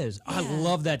this. He is. Yeah. I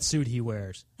love that suit he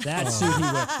wears. That suit he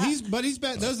wears. He's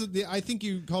bad. I think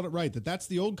you called it right. That's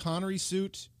the old Connery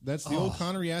suit. That's the old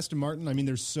Connery Aston Martin. I mean,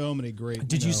 there's so many great.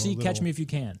 Did you see little- Catch Me If You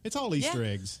Can? It's all Easter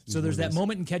eggs. So there's that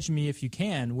moment in Catch Me If You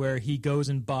Can where he goes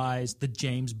and buys the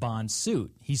James Bond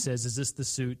suit. He says, is this the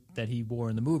suit that he wore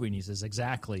in the movie? And he says,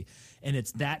 exactly. And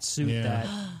it's that suit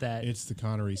that it's the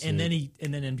Connery suit. and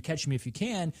then in Catch Me If You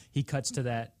Can, he cuts to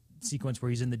that sequence where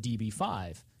he's in the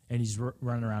DB5 and he's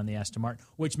running around the Aston Martin,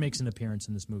 which makes an appearance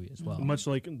in this movie as well. Much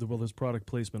like there's product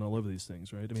placement all over these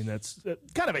things, right? I mean, that's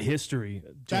kind of a history.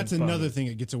 That's James Bond. another thing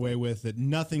it gets away with that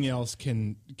nothing else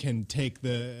can take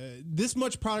this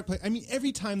much product play. I mean,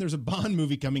 every time there's a Bond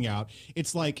movie coming out,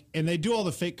 it's like, and they do all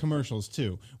the fake commercials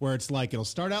too, where it's like it'll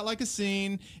start out like a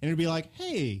scene and it'll be like,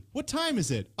 hey, what time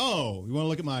is it? Oh, you want to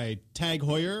look at my Tag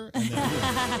Heuer? And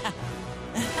then,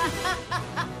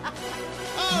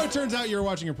 oh, it turns out you're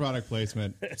watching a product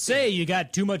placement. Say, you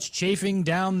got too much chafing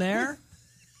down there?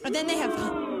 And then they have...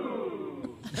 Oh,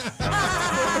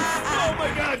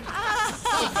 my God.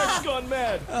 I've gone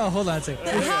mad. Oh, hold on a second.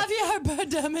 Javier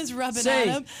Bardem is rubbing at Say,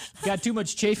 him. got too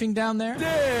much chafing down there?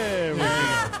 There we go.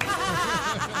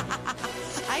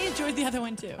 I enjoyed the other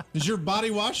one, too. Is your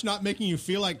body wash not making you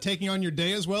feel like taking on your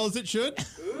day as well as it should?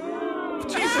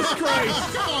 Jesus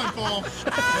Christ. Come on, Paul.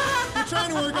 We're trying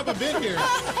to work up a bit here.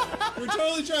 We're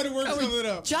totally trying to work something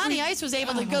up. Johnny Ice was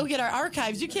able to go get our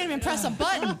archives. You can't even press a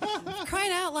button.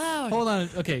 Crying out loud. Hold on.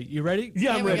 Okay, you ready?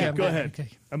 Yeah, I'm ready. go. Go ahead. Okay.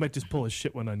 I might just pull a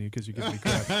shit one on you because you give me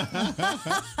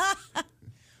crap.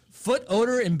 Foot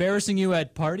odor embarrassing you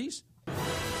at parties?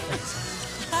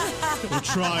 We'll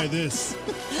try this.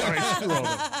 All right, screw all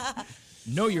that.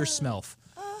 Know your smelf.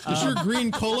 Does your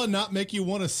green cola not make you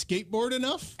want to skateboard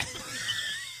enough?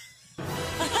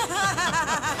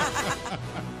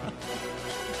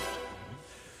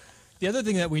 The other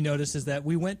thing that we noticed is that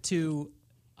we went to...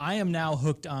 I am now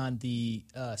hooked on the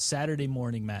Saturday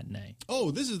morning matinee. Oh,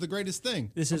 this is the greatest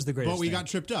thing. This is the greatest But we thing. got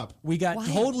tripped up. We got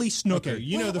totally snookered. Okay,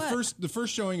 you know What? the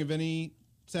first showing of any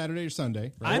Saturday or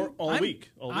Sunday, right? All week.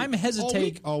 I'm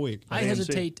hesitate. All week. I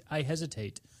AMC.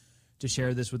 hesitate to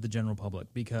share this with the general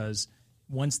public because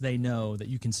once they know that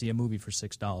you can see a movie for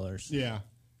 $6, Yeah.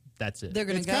 that's it. They're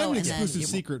going to It's go kind of an and then exclusive you-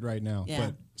 secret right now. Yeah.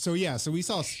 But so we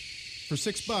saw for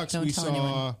 $6 Don't we tell saw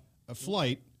anyone. a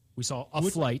flight. We saw a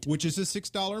flight, which is a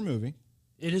 $6 movie.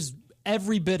 It is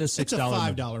every bit a $6. It's a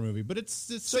 $5 movie, but it's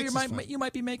So you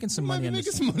might be making some money on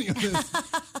this. Some money on this.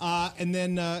 and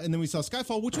then we saw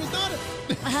Skyfall, which was not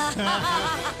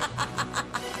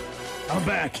I'm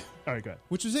back. All right, go ahead.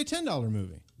 which was a $10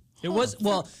 movie. It was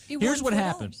well. You Here's won what $4.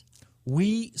 happened.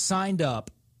 We signed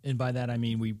up, and by that I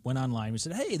mean we went online. We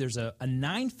said, "Hey, there's a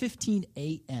 9:15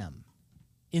 a.m.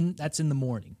 That's in the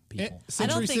morning, people."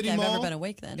 Century think City I've Mall, ever been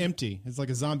awake then. Empty. It's like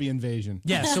a zombie invasion.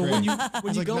 Yeah. So when you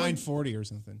It's like go in, 9:40 or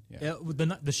something. Yeah.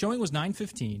 the showing was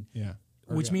 9:15. Yeah.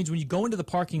 Which means when you go into the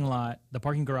parking lot, the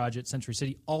parking garage at Century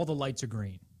City, all the lights are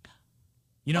green.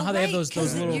 You know how they have those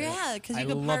little... Yeah, because you I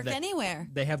can love park that. anywhere.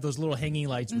 They have those little hanging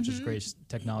lights, which is great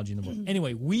technology in the world.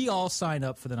 Anyway, we all signed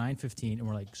up for the 9:15, and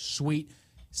we're like, sweet,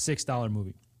 $6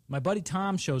 movie. My buddy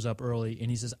Tom shows up early,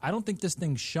 and he says, I don't think this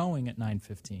thing's showing at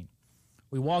 9:15.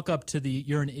 We walk up to the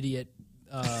You're an Idiot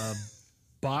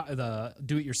the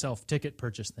do-it-yourself ticket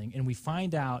purchase thing, and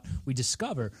we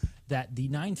discover that the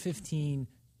 9:15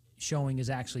 showing is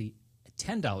actually a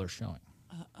 $10 showing.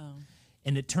 Uh-oh.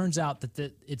 And it turns out that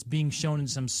it's being shown in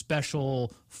some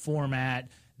special format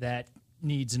that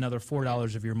needs another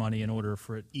 $4 of your money in order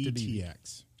for it to be.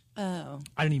 ETX. Oh.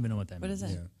 I don't even know what that What means.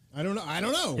 is it? Yeah. I don't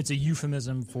know. It's a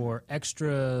euphemism for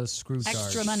extra screw charge.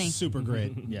 Extra money. Super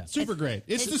great. Yeah. Super great.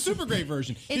 It's the super great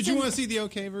version. Did you want to see the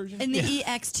okay version? In the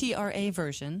EXTRA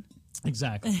version.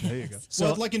 Exactly. There you go. So,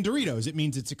 well, like in Doritos, it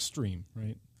means it's extreme,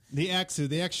 right? The X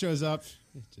shows up.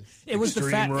 It was the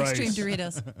Extreme rice. Extreme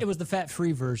Doritos. It was the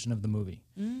fat-free version of the movie.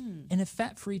 And if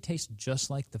fat-free tastes just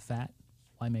like the fat,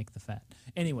 why make the fat?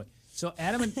 Anyway, so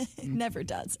Adam and It never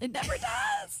does. It never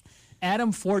does.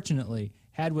 Adam fortunately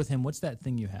had with him, what's that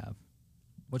thing you have?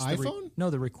 What's iPhone? No,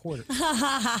 the recorder.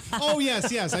 Oh,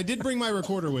 yes. I did bring my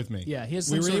recorder with me. Yeah, he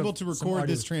has we some were sort able of- to some record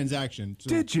audio. this transaction. So-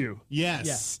 Did you? Yes.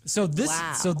 Yeah. So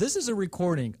this is a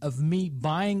recording of me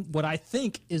buying what I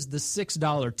think is the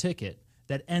 $6 ticket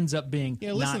that ends up being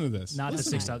listen to this. Not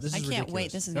Listen the to $6. This I is can't ridiculous.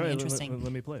 wait. This is All going to right, be interesting.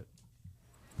 let me play it.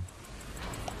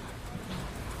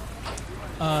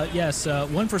 Yes,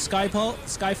 one for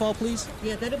Skyfall, please.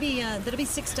 Yeah, that'll be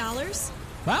 $6.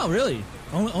 Wow, really?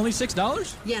 Only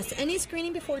 $6? Yes, any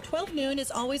screening before 12 noon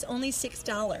is always only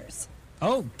 $6.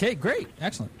 Oh, okay, great,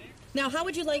 excellent. Now, how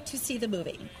would you like to see the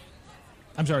movie?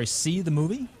 I'm sorry, see the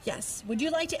movie? Yes. Would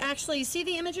you like to actually see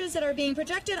the images that are being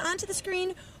projected onto the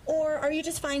screen, or are you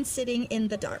just fine sitting in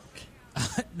the dark?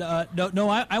 No,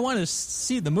 I want to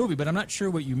see the movie, but I'm not sure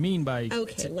what you mean by...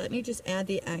 Okay, let me just add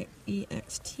the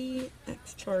EXTX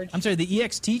charge. I'm sorry, the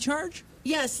EXT charge?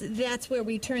 Yes, that's where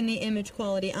we turn the image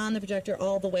quality on the projector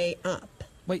all the way up.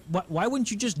 Wait, why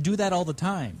wouldn't you just do that all the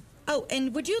time? Oh,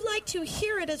 and would you like to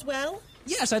hear it as well?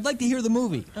 Yes, I'd like to hear the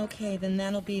movie. Okay, then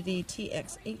that'll be the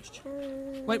TXH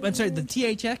charge. Wait, I'm sorry, the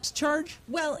THX charge?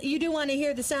 Well, you do want to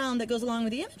hear the sound that goes along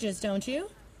with the images, don't you?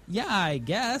 Yeah, I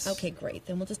guess. Okay, great.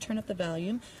 Then we'll just turn up the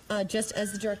volume, just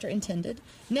as the director intended.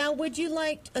 Now, would you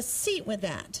like a seat with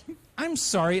that? I'm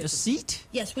sorry, a seat?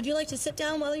 Yes, would you like to sit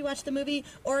down while you watch the movie,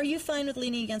 or are you fine with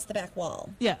leaning against the back wall?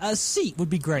 Yeah, a seat would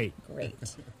be great. Great.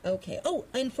 Okay. Oh,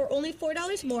 and for only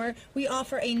 $4 more, we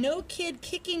offer a no kid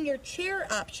kicking your chair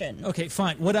option. Okay,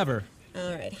 fine, whatever.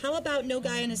 All right. How about no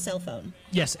guy on his cell phone?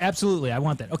 Yes, absolutely, I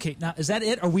want that. Okay, now, is that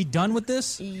it? Are we done with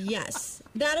this? Yes.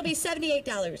 That'll be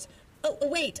 $78. Oh,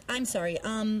 wait, I'm sorry.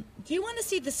 Do you want to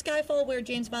see the Skyfall where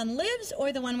James Bond lives,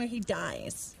 or the one where he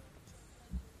dies?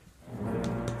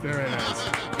 Very nice.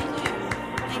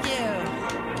 Thank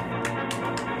you.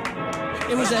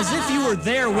 It was as if you were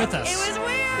there with us. It was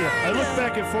weird. Yeah, I looked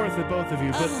back and forth at both of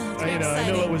you, but I know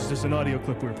exciting. it was just an audio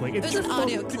clip we were playing. It was an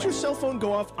audio clip. Did your cell phone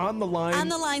go off on the line? On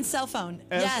the line cell phone.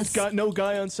 As Yes. it's got no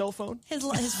guy on cell phone? His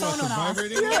phone went off.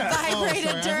 vibrating? It Yeah. vibrated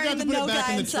Oh, sorry. I during forgot the to put it no back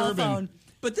guy in on the cell turbine. phone.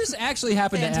 But this actually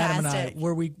happened to Adam and I, Fantastic.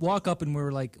 where we walk up and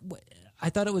we're like, I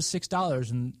thought it was $6,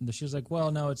 and she was like,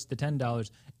 well, no, it's the $10.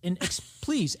 And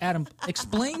please, Adam,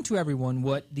 explain to everyone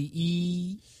what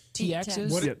the ETX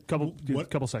is. What Yeah,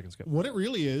 couple seconds. Go. What it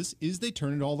really is they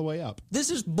turn it all the way up.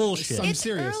 This is bullshit. I'm It's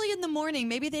serious. early in the morning.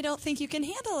 Maybe they don't think you can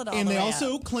handle it all And the they way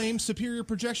also up. claim superior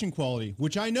projection quality,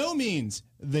 which I know means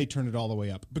they turn it all the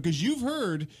way up. Because you've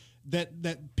heard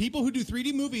that people who do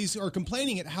 3D movies are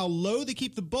complaining at how low they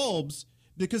keep the bulbs,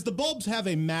 because the bulbs have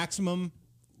a maximum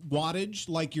wattage,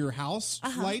 like your house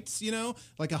lights,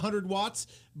 like 100 watts.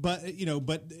 But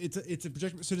it's a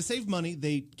projector. So to save money,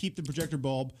 they keep the projector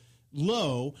bulb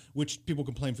low, which people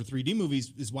complain for 3D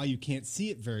movies is why you can't see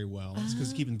it very well. It's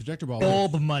because keeping the projector ball.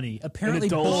 Bulb money. Apparently,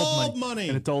 bulb money.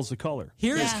 And it dulls the color.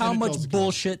 Here's how much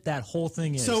bullshit that whole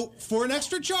thing is. So for an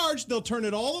extra charge, they'll turn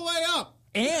it all the way up.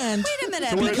 And wait a minute,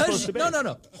 So where it's supposed because to be.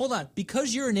 no, hold on.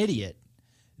 Because you're an idiot,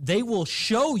 they will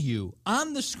show you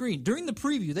on the screen during the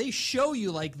preview. They show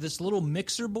you like this little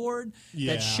mixer board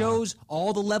Yeah. that shows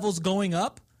all the levels going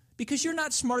up. Because you're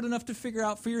not smart enough to figure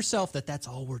out for yourself that that's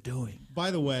all we're doing.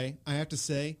 By the way, I have to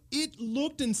say, it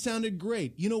looked and sounded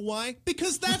great. You know why?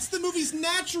 Because that's the movie's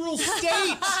natural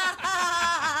state.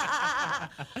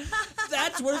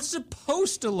 That's what it's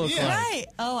supposed to look Yeah. like. Right.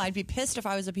 Oh, I'd be pissed if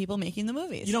I was the people making the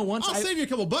movies. You know, once I'll save you a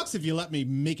couple bucks if you let me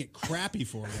make it crappy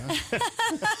for you.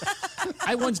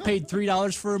 I once paid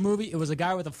 $3 for a movie. It was a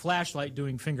guy with a flashlight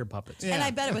doing finger puppets. And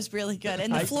I bet it was really good.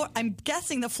 And the floor, I'm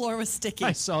guessing the floor was sticky.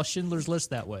 I saw Schindler's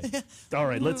List that way. All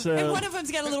right, let's. And one of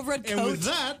them's got a little red coat. And with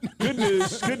that, Good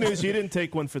news. Good news. You didn't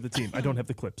take one for the team. I don't have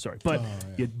the clip. Sorry, but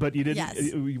you didn't. Yes.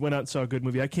 You went out and saw a good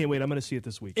movie. I can't wait. I'm going to see it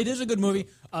this week. It is a good movie.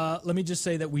 Let me just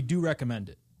say that we do recommend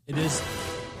it. It is.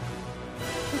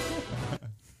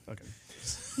 Okay.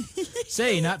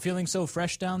 Say, not feeling so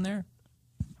fresh down there?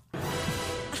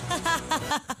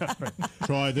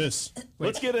 try this.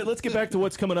 Let's get back to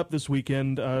what's coming up this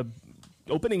weekend.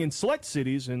 Opening in select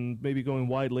cities and maybe going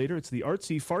wide later. It's the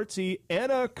artsy fartsy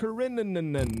Anna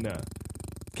Karenina.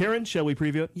 Karen, shall we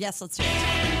preview it? Yes, let's do it.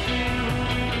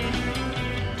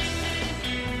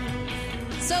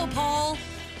 So, Paul,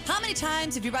 how many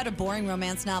times have you read a boring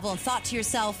romance novel and thought to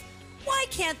yourself, why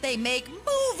can't they make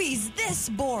movies this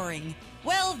boring?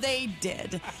 Well, they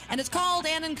did. And it's called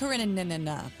Anna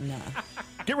Karenina.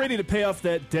 Get ready to pay off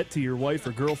that debt to your wife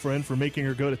or girlfriend for making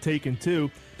her go to Taken 2,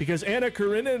 because Anna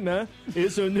Karenina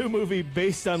is a new movie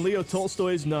based on Leo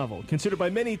Tolstoy's novel, considered by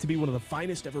many to be one of the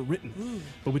finest ever written,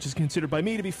 but which is considered by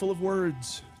me to be full of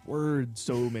words. Words,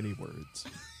 so many words.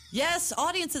 Yes,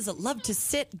 audiences that love to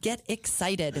sit get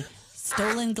excited.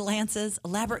 Stolen glances,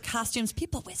 elaborate costumes,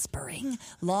 people whispering,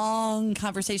 long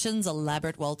conversations,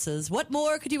 elaborate waltzes. What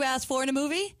more could you ask for in a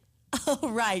movie? Oh,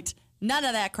 right. None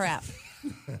of that crap.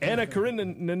 Anna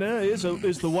Karenina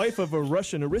is the wife of a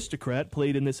Russian aristocrat,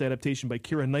 played in this adaptation by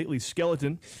Keira Knightley's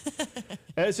skeleton.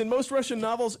 As in most Russian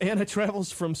novels, Anna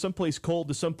travels from someplace cold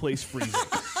to someplace freezing.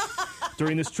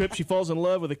 During this trip, she falls in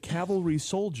love with a cavalry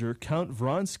soldier, Count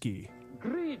Vronsky.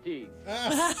 Greetings.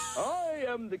 I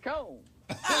am the Count.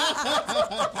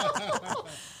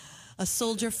 A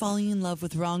soldier falling in love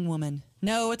with wrong woman.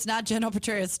 No, it's not General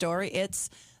Petraeus' story. It's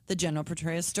the General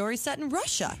Petraeus story set in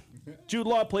Russia. Jude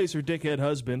Law plays her dickhead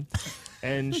husband,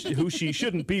 and who she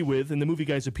shouldn't be with. In the movie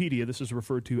Guysopedia, this is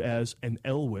referred to as an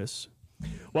Elwis.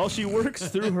 While she works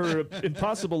through her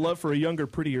impossible love for a younger,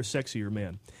 prettier, sexier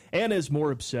man. Anna is more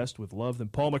obsessed with love than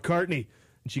Paul McCartney,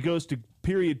 and she goes to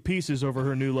period pieces over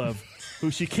her new love,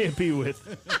 who she can't be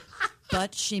with.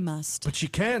 But she must. But she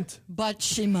can't. But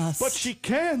she must. But she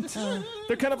can't.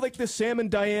 They're kind of like the Sam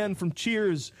and Diane from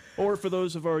Cheers, or for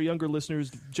those of our younger listeners,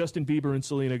 Justin Bieber and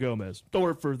Selena Gomez,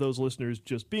 or for those listeners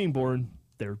just being born,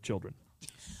 their children.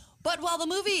 But while the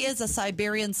movie is a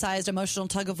Siberian-sized emotional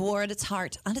tug-of-war at its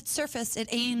heart, on its surface, it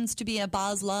aims to be a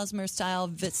Baz Luhrmann-style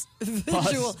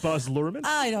visual... Baz Luhrmann?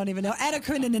 I don't even know. Anna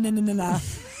Karenina.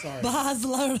 Sorry. Baz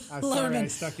I'm sorry, I Luhrmann.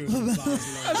 stuck you with Baz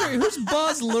Luhrmann. I'm sorry, who's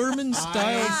Baz Luhrmann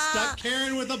style? I stuck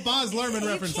Karen with a Baz Luhrmann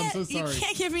reference. I'm so sorry. You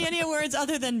can't give me any words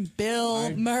other than Bill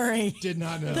Murray. Did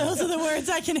not know. Those are the words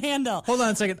I can handle. Hold on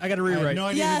a second. I got to I rewrite. had no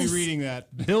idea Yes. you'd be reading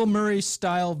that. Bill Murray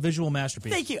style visual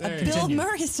masterpiece. Thank you. There A you Bill Continue.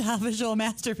 Murray-style visual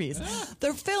masterpiece.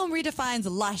 The film redefines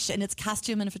lush in its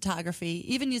costume and photography,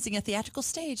 even using a theatrical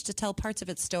stage to tell parts of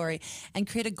its story and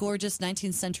create a gorgeous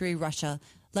 19th century Russia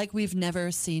like we've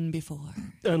never seen before.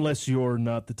 Unless you're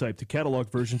not the type to catalog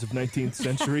versions of 19th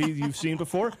century you've seen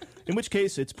before, in which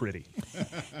case it's pretty.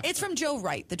 It's from Joe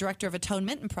Wright, the director of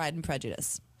Atonement and Pride and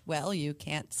Prejudice. Well, you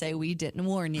can't say we didn't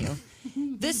warn you.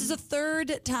 This is the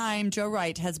third time Joe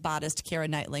Wright has bodiced Keira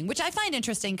Knightley, which I find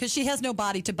interesting because she has no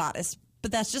body to bodice.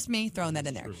 But that's just me throwing that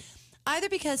in there. Either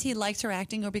because he likes her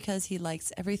acting or because he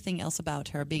likes everything else about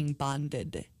her being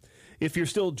bonded. If you're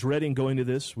still dreading going to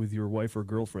this with your wife or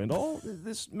girlfriend, all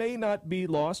this may not be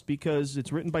lost because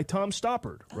it's written by Tom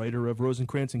Stoppard, writer of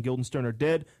Rosencrantz and Guildenstern Are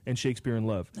Dead and Shakespeare in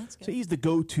Love. So he's the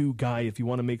go-to guy if you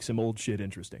want to make some old shit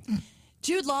interesting.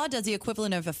 Jude Law does the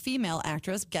equivalent of a female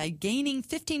actress, gaining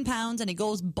 15 pounds, and he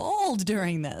goes bald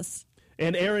during this.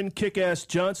 And Aaron Kick-Ass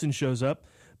Johnson shows up,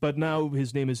 but now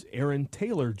his name is Aaron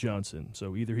Taylor Johnson.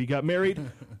 So either he got married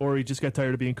or he just got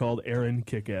tired of being called Aaron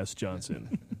Kick-Ass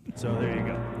Johnson. So there you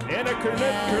go. Anna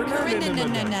Karenina.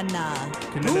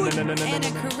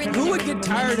 Who would get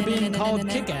tired of being called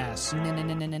Kick-Ass?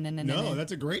 No,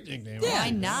 that's a great nickname. Why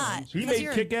not? He made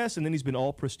Kick-Ass, and then he's been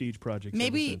all prestige projects.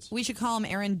 Maybe we should call him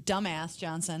Aaron Dumbass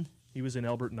Johnson. He was in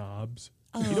Albert Nobbs.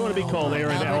 Oh, you don't want to be called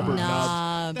Aaron Albert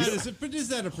Nobbs. But is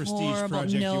that a prestige Horrible.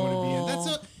 project you want to be in? No.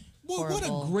 That's what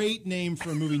a great name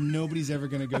for a movie nobody's ever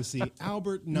going to go see.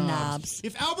 Albert Nobbs.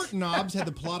 If Albert Nobbs had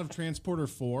the plot of Transporter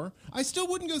 4, I still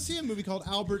wouldn't go see a movie called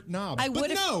Albert Nobbs.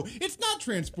 But no, it's not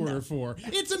Transporter 4.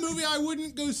 It's a movie I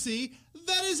wouldn't go see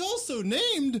that is also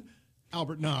named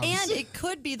Albert Nobbs. And it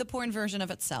could be the porn version of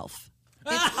itself.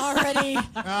 It's already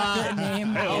the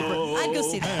name. I'd go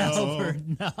see that. Albert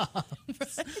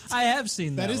Nobbs. I have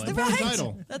seen that. That is the porn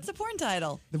title. That's the porn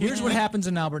title. Here's what happens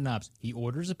in Albert Nobbs. He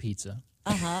orders a pizza.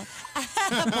 Boom,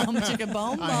 chicka,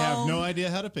 boom, boom. I have no idea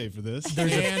how to pay for this,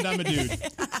 and I'm a dude.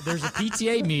 There's a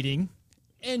PTA meeting,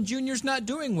 and Junior's not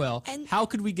doing well. And how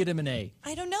could we get him an A?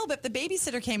 I don't know, but the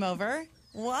babysitter came over.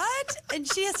 What? And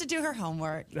she has to do her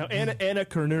homework. Now, Anna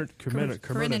Karenina.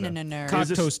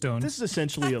 This is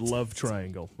essentially a love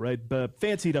triangle, right? But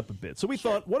fancied up a bit. So we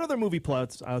thought, what other movie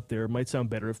plots out there might sound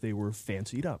better if they were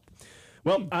fancied up?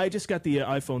 Well, I just got the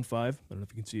iPhone 5. I don't know if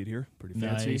you can see it here. Pretty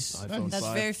fancy. Nice. iPhone That's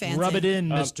 5. very fancy. Rub it in,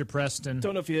 Mr. Preston.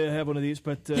 Don't know if you have one of these,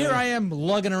 but... here I am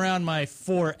lugging around my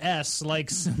 4S like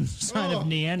some sign of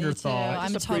Neanderthal.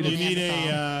 I'm totally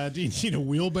Neanderthal. Do you need a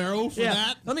wheelbarrow for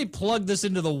that? Let me plug this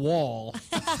into the wall.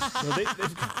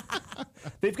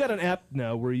 They've got an app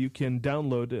now where you can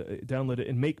download it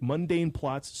and make mundane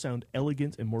plots sound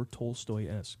elegant and more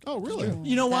Tolstoy-esque. Oh, really?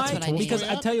 You know why? That's what I need. Because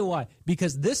I tell you why.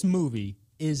 Because this movie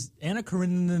is Anna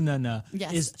Karenina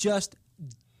is just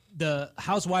the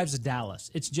Housewives of Dallas.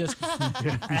 It's just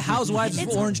Housewives of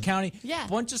Orange County. Yeah.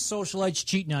 Bunch of socialites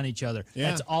cheating on each other. Yeah.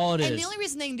 That's all it is. And the only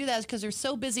reason they can do that is because they're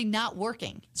so busy not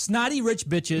working. Snotty rich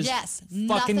bitches. Yes. Fucking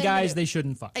nothing to guys do. they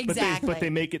shouldn't fuck. Exactly. But they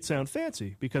make it sound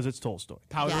fancy because it's Tolstoy.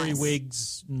 Powdery Yes.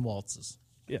 wigs and waltzes.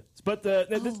 Yeah, but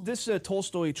this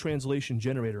Tolstoy translation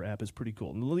generator app is pretty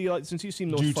cool. And Leah, since you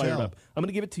seem most Do fired tell. up, I'm going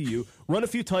to give it to you. Run a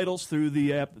few titles through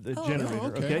the app, the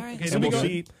generator, okay. All right. And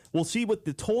So we'll see what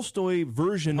the Tolstoy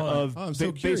version of I'm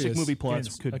so basic curious. movie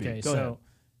plots could Okay, be. Go ahead.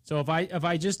 so if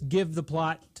I just give the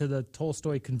plot to the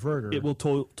Tolstoy converter, It will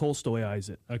Tolstoyize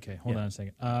it. Okay, hold on a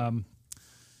second.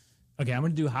 Okay, I'm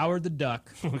going to do Howard the Duck.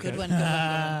 Good one.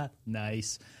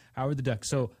 Nice. Howard the Duck.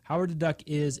 So Howard the Duck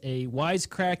is a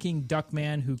wisecracking duck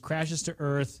man who crashes to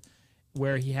Earth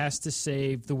where he has to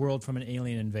save the world from an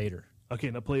alien invader. Okay,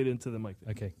 now play it into the mic.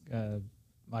 Okay,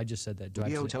 I just said that. Do I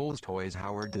Leo have to- Tolstoy's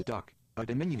Howard the Duck, a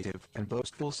diminutive and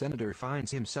boastful senator,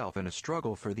 finds himself in a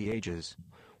struggle for the ages.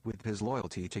 With his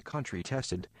loyalty to country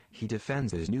tested, he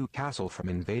defends his new castle from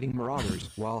invading marauders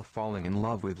while falling in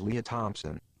love with Leah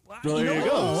Thompson. Well, there you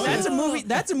go.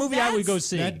 That's a movie I would go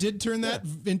see. That did turn that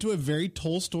into a very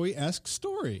Tolstoy-esque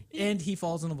story. And he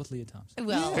falls in love with Leah Thompson.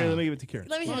 Well, Okay, let me give it to Karen.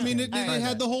 let me Well, hear I mean, it. it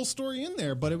had the whole story in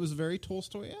there, but it was very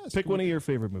Tolstoy-esque. Pick one of your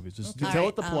favorite movies. Just Okay. tell All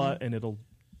it the right, plot, and it'll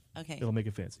Okay. make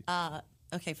it fancy.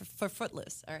 Okay, for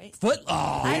Footloose, all right?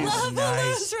 I love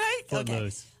Footloose, right?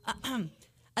 Footloose. Okay.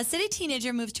 A city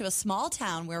teenager moves to a small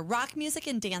town where rock music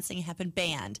and dancing have been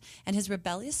banned, and his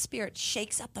rebellious spirit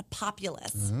shakes up the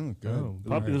populace. Oh,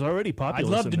 good. There's already I'd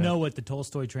populace love in to that. know what the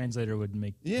Tolstoy translator would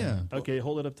make. Yeah. Okay,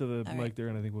 hold it up to the All mic right. there,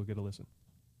 and I think we'll get a listen.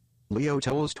 Leo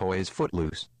Tolstoy's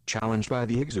Footloose, challenged by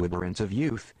the exuberance of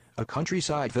youth, a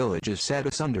countryside village is set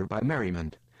asunder by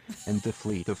merriment, and the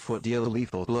fleet of foot deal a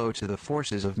lethal blow to the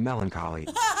forces of melancholy.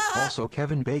 Also,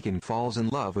 Kevin Bacon falls in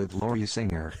love with Laurie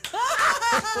Singer.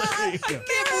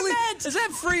 Is that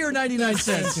free or 99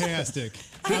 cents? Fantastic.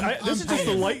 This is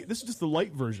just the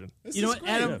light version. You know what,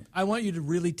 Adam? I want you to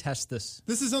really test this.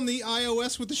 This is on the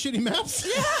iOS with the shitty maps?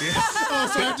 Yeah.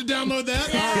 Oh, so I have to download that?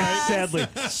 Yes. All right. Sadly,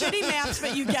 Shitty maps,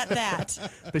 but you get that.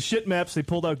 the shit maps. They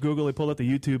pulled out Google. They pulled out the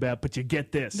YouTube app, but you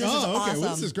get this. This is Okay. awesome. Well,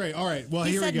 this is great. All right. Well,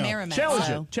 He here we said go. merriment, Challenge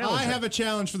so. it. Challenge I it. have a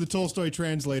challenge for the Tolstoy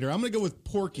translator. I'm going to go with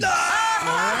Porky. All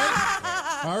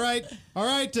right,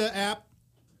 app.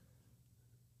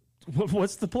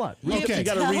 What's the plot? Okay. You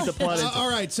got to read the plot. All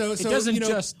right, so doesn't you know,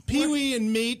 just Pee-wee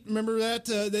and Meat, remember that?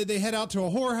 They head out to a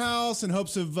whorehouse in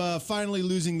hopes of finally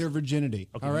losing their virginity.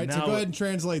 Okay, all right, so now- go ahead and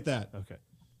translate that. Okay.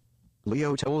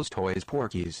 Leo Tolstoy's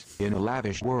Porky's, in a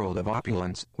lavish world of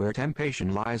opulence, where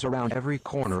temptation lies around every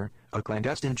corner, a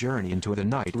clandestine journey into the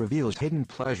night reveals hidden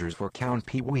pleasures for Count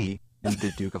Pee-wee and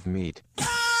the Duke of Meat. I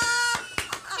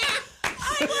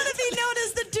want to be known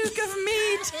as the Duke of Meat.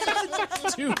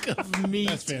 Duke of Meat.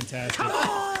 That's fantastic.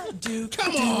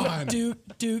 Come on.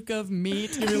 Duke of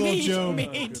meat. Give me a little Job. Meat.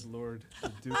 Oh, good Lord. The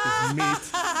Duke of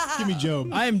meat. Give me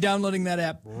Job. I am downloading that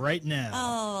app right now.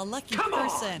 Oh, a lucky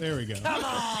person. There we go. Come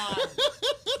on.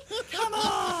 Come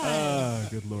on.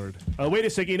 Good Lord. Wait a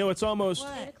second. You know, it's almost...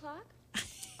 8 o'clock?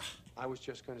 I was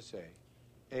just going to say,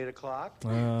 8 o'clock?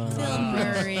 Bill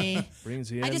Murray. Brings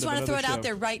the I end just of want to throw it another out show.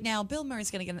 there right now. Bill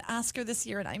Murray's going to get an Oscar this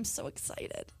year, and I'm so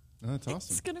excited. Oh, that's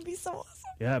awesome. It's going to be so awesome.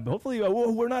 Yeah, but hopefully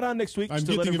we're not on next week. I'm Just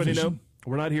to let getting a everybody know. vision.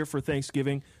 We're not here for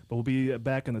Thanksgiving, but we'll be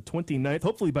back on the 29th.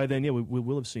 Hopefully by then, we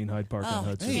will have seen Hyde Park on Oh,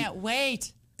 Hudson. can't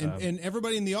wait. And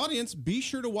everybody in the audience, be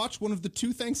sure to watch one of the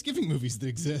 2 Thanksgiving movies that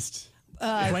exist.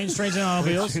 Planes, Trains, and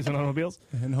Automobiles. Trains and Automobiles.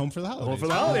 And Home for the Holidays. Home for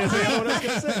the Holidays. Yeah, what I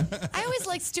was gonna say. I always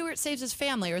like Stuart Saves His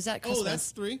Family, or is that Christmas? Oh,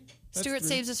 that's 3. Stuart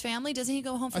Saves His Family. Doesn't he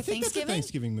go home for I think Thanksgiving? that's a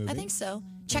Thanksgiving movie. I think so.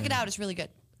 Check it out. It's really good.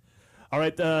 All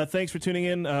right, thanks for tuning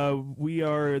in. We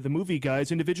are the Movie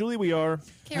Guys. Individually, we are...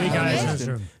 Carol Guys.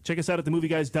 Check us out at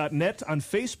themovieguys.net, on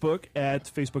Facebook at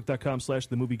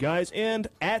facebook.com/themovieguys, and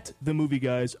at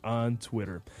themovieguys on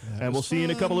Twitter. And we'll see you in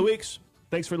a couple of weeks.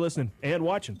 Thanks for listening and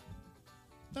watching.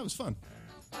 That was fun.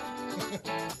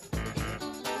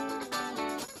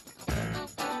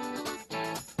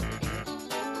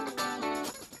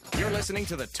 You're listening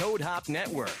to the Toad Hop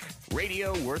Network,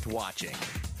 radio worth watching.